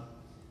cinema,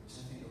 which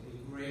I think would be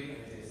a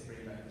great idea to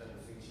bring back a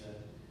double feature,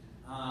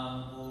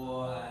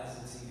 or as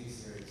a TV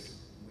series,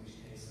 in which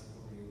case they'll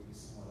probably be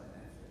somewhere like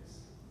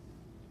Netflix.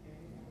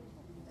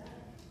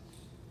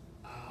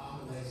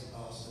 I'm a lazy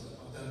bastard.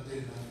 I don't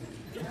do nothing.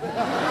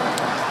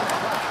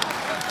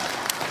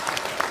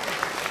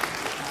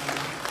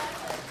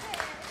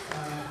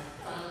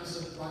 Fans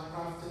of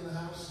Blackcraft in the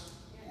house?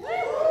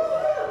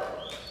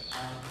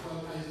 Well,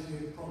 as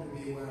you'll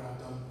probably be aware, I've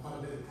done quite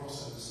a bit of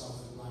crossover stuff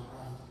with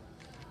Blackcraft.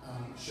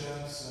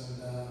 Shirts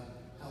and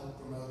helped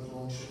promote the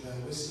launch of their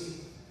whiskey,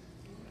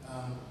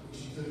 which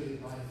included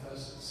my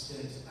first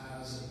stint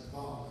as a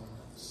barman at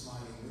the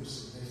Smiling Moose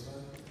in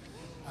Pittsburgh.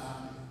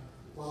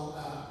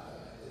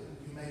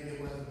 You may be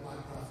aware that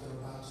Blackcraft are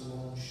about to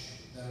launch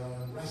their own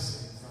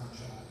wrestling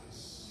franchise.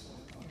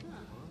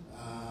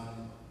 I'm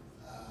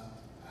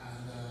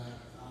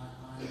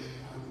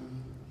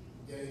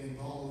getting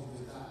involved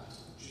with that,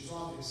 which is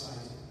rather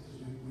exciting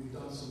because we've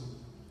done some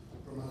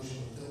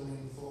promotional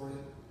filming for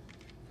it.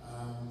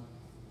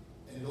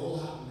 And it all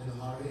happened in a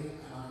hurry,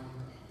 and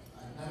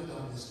I've never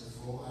done this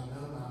before. I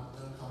know map,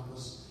 no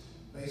compass,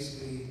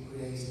 basically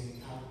creating a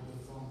character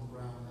from the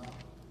ground up.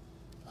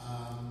 I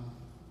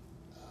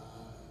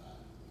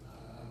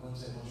won't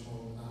say much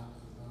more than that,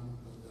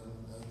 but the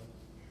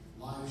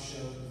live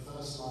show, the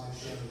first live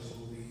shows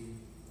will be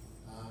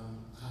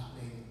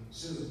happening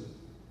soon,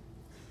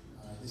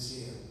 this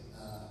year,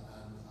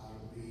 and I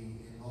will be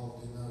involved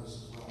in those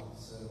as well.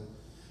 So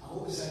I've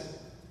always said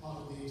part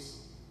of the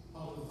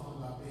fun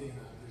about being an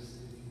actor is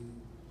that if you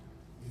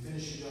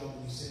finish your job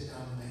and you sit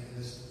down and make a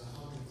list of the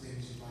 100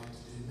 things you'd like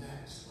to do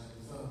next, when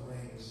the phone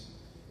rings,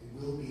 it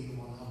will be the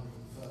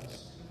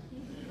 101st.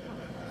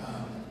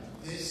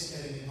 This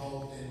getting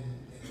involved in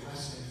a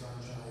wrestling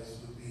franchise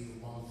would be the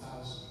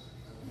 1001st.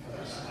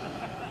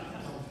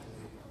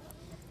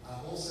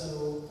 Also,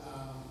 I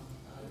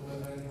don't know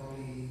whether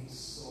anybody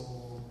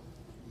saw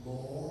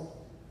Lore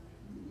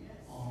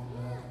on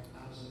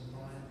Amazon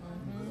Prime,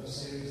 the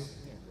series,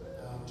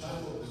 which I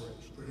thought was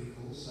pretty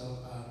cool, so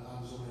I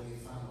was already a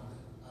fan of it.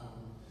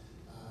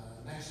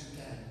 Next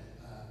weekend,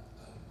 I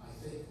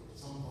think at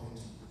some point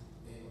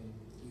in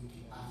the week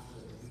after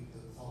the week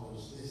that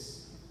follows this,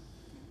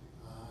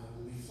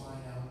 we'll be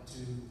flying out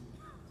to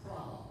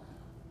Prague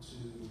to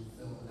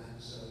film an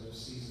episode of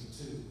season 2.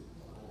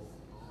 We'll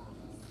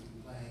be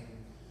playing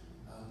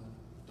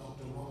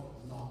Dr.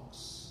 Robert Knox,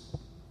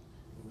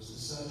 who was the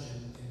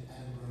surgeon in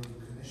Edinburgh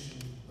who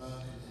commissioned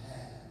Burke and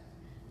Hare,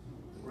 the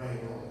Grey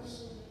Robbers.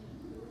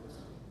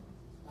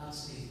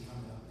 That's me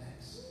coming up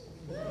next.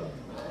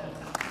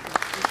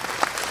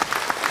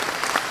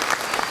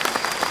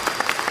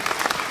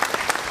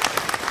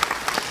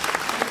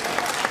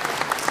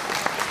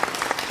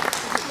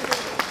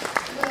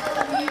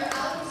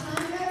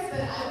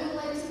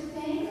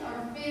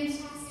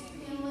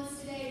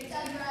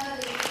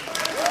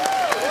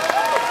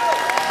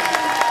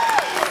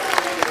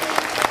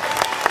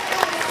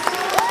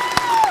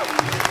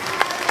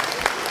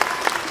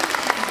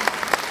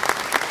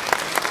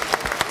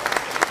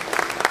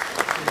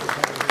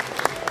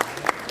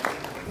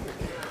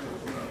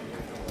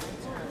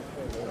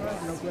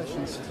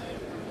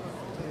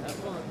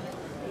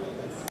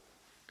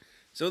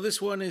 So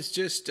this one is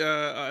just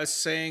us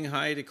saying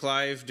hi to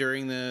Clive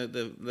during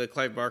the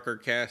Clive Barker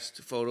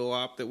cast photo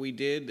op that we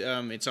did.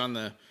 It's on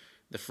the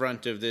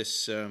front of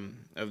this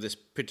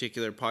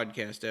particular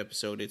podcast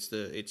episode. It's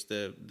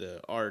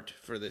the art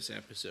for this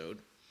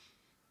episode.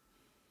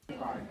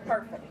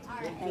 Perfect.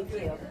 Thank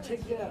you.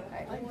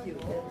 Thank you.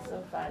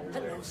 So fun. Hey.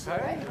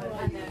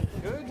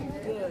 Good.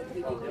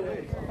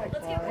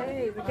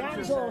 Hey, the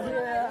gang's all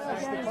here.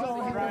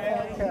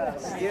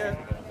 Yeah.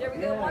 There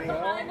we go. One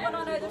behind, one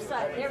on either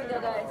side. There we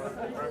go, guys.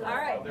 All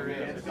right.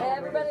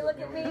 Everybody look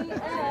at me and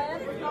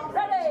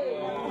ready.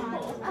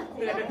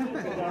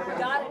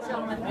 Got it,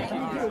 gentlemen. Thank you.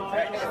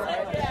 Right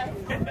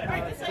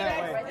this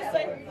way. Right this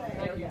way.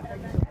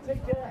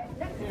 Take care.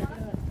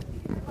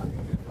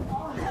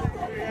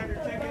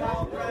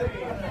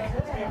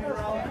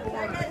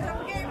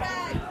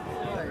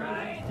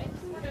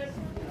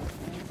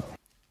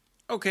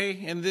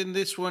 Okay, and then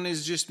this one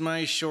is just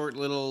my short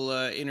little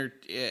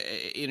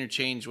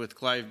interchange with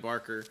Clive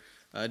Barker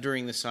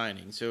during the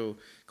signing. So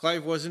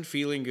Clive wasn't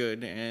feeling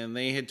good, and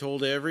they had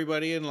told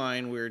everybody in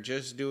line we're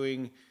just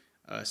doing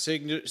a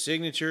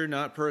signature,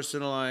 not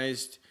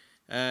personalized,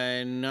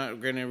 and not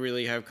going to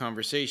really have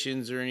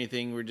conversations or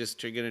anything. We're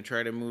just going to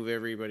try to move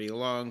everybody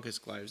along because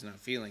Clive's not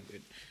feeling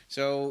good.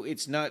 So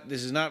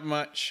this is not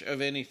much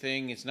of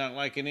anything. It's not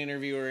like an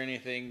interview or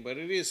anything, but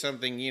it is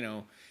something,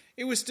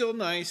 it was still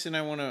nice, and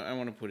I want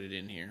to put it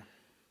in here.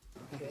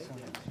 Okay.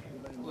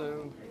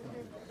 Hello.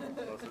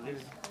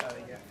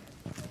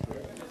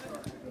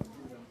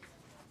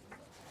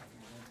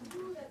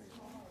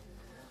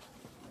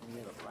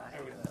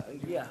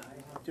 Yeah.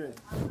 Good.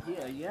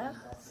 Yeah.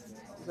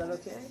 Is that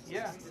okay?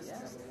 Yeah.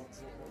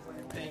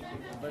 Thank you.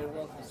 Very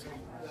welcome.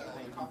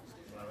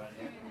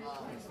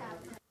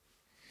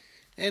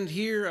 And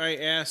here I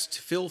asked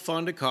Phil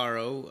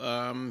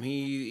Fondacaro.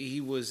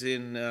 He was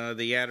in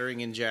the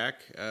Yattering and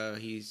Jack.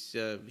 He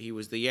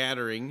was the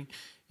Yattering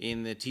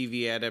in the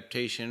TV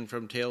adaptation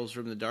from Tales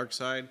from the Dark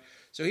Side.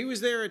 So he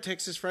was there at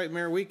Texas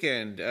Frightmare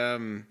Weekend.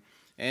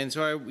 And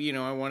so I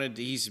wanted.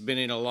 He's been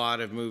in a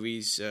lot of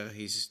movies.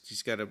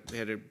 He's had a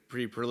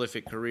pretty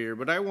prolific career.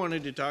 But I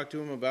wanted to talk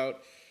to him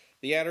about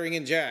the Yattering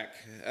and Jack.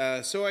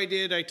 So I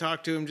did. I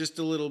talked to him just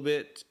a little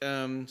bit.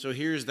 So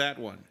here's that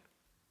one.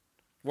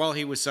 While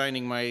he was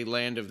signing my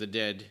Land of the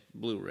Dead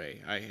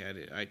Blu-ray,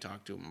 I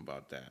talked to him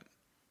about that.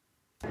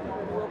 Okay.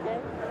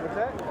 What's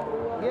that?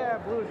 Yeah,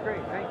 blue is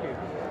great. Thank you.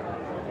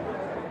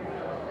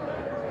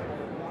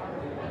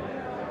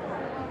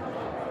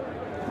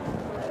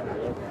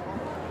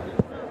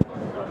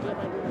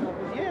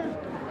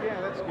 Yeah,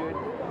 that's good.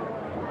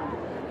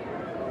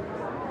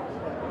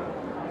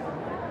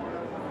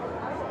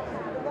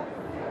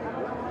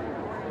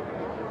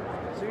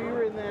 So you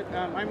were in that.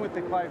 I'm with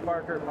the Clive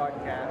Barker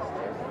Podcast.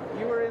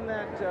 You were in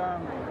that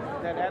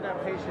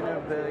adaptation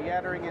of the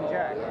Yattering and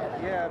Jack.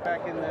 Yeah,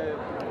 back in the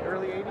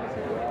early 80s.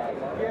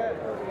 Yeah.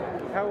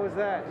 How was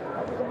that?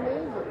 That was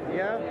amazing.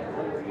 Yeah.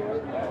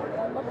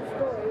 I love the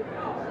story.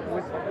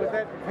 Was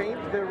that paint?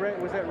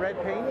 Was that red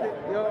paint?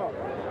 Oh.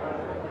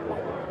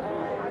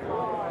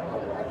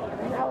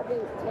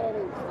 Nowadays,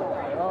 tanning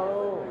stuff.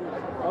 Oh.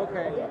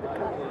 Okay.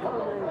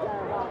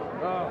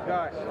 Oh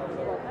gosh.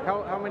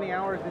 How many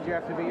hours did you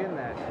have to be in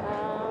that?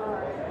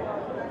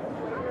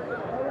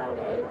 Around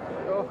 8.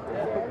 Oh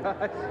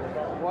gosh.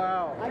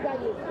 Wow. I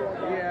got used to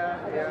it. Yeah.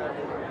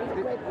 He's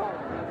a great part.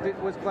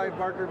 Was Clive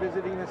Barker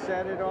visiting the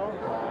set at all?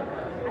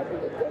 I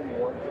think it came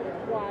once or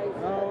twice.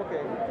 Oh,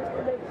 okay. Just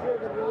to make sure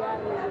that the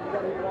reality was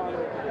what he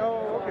wanted.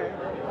 Oh, okay.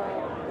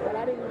 But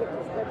I didn't get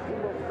to spend too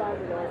much time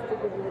with him. I was too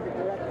busy with the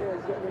director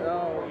and getting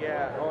Oh,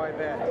 yeah. Oh, I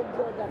bet. I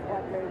enjoyed that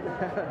part very much.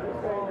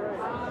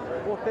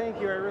 Well, thank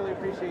you. I really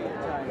appreciate your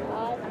time.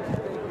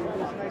 Thank you. It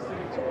was nice to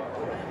meet you.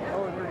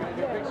 Oh, and we're going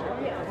to get a picture.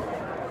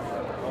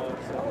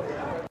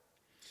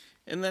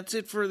 And that's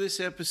it for this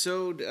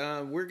episode.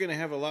 We're going to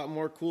have a lot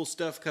more cool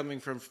stuff coming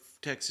from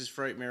Texas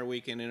Frightmare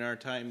Weekend in our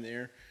time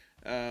there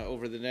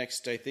over the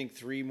next, I think,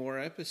 3 more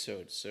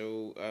episodes.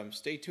 So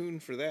stay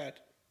tuned for that.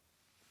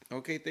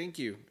 Okay, thank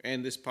you.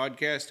 And this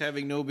podcast,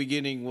 having no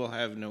beginning, will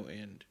have no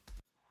end.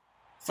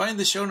 Find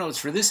the show notes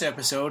for this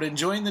episode and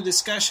join the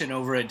discussion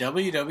over at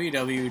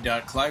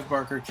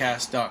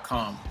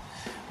www.clivebarkercast.com,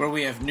 where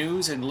we have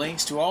news and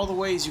links to all the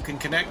ways you can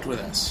connect with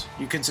us.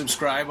 You can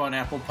subscribe on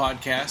Apple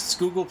Podcasts,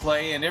 Google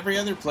Play, and every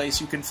other place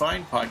you can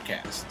find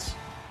podcasts.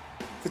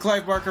 The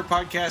Clive Barker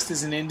Podcast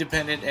is an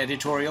independent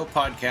editorial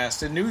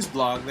podcast and news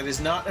blog that is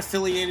not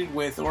affiliated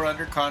with or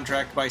under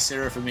contract by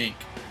Seraphim Inc.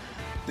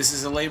 This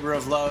is a labor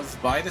of love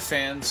by the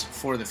fans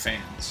for the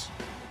fans.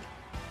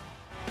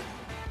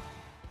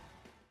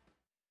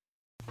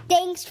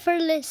 Thanks for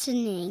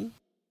listening.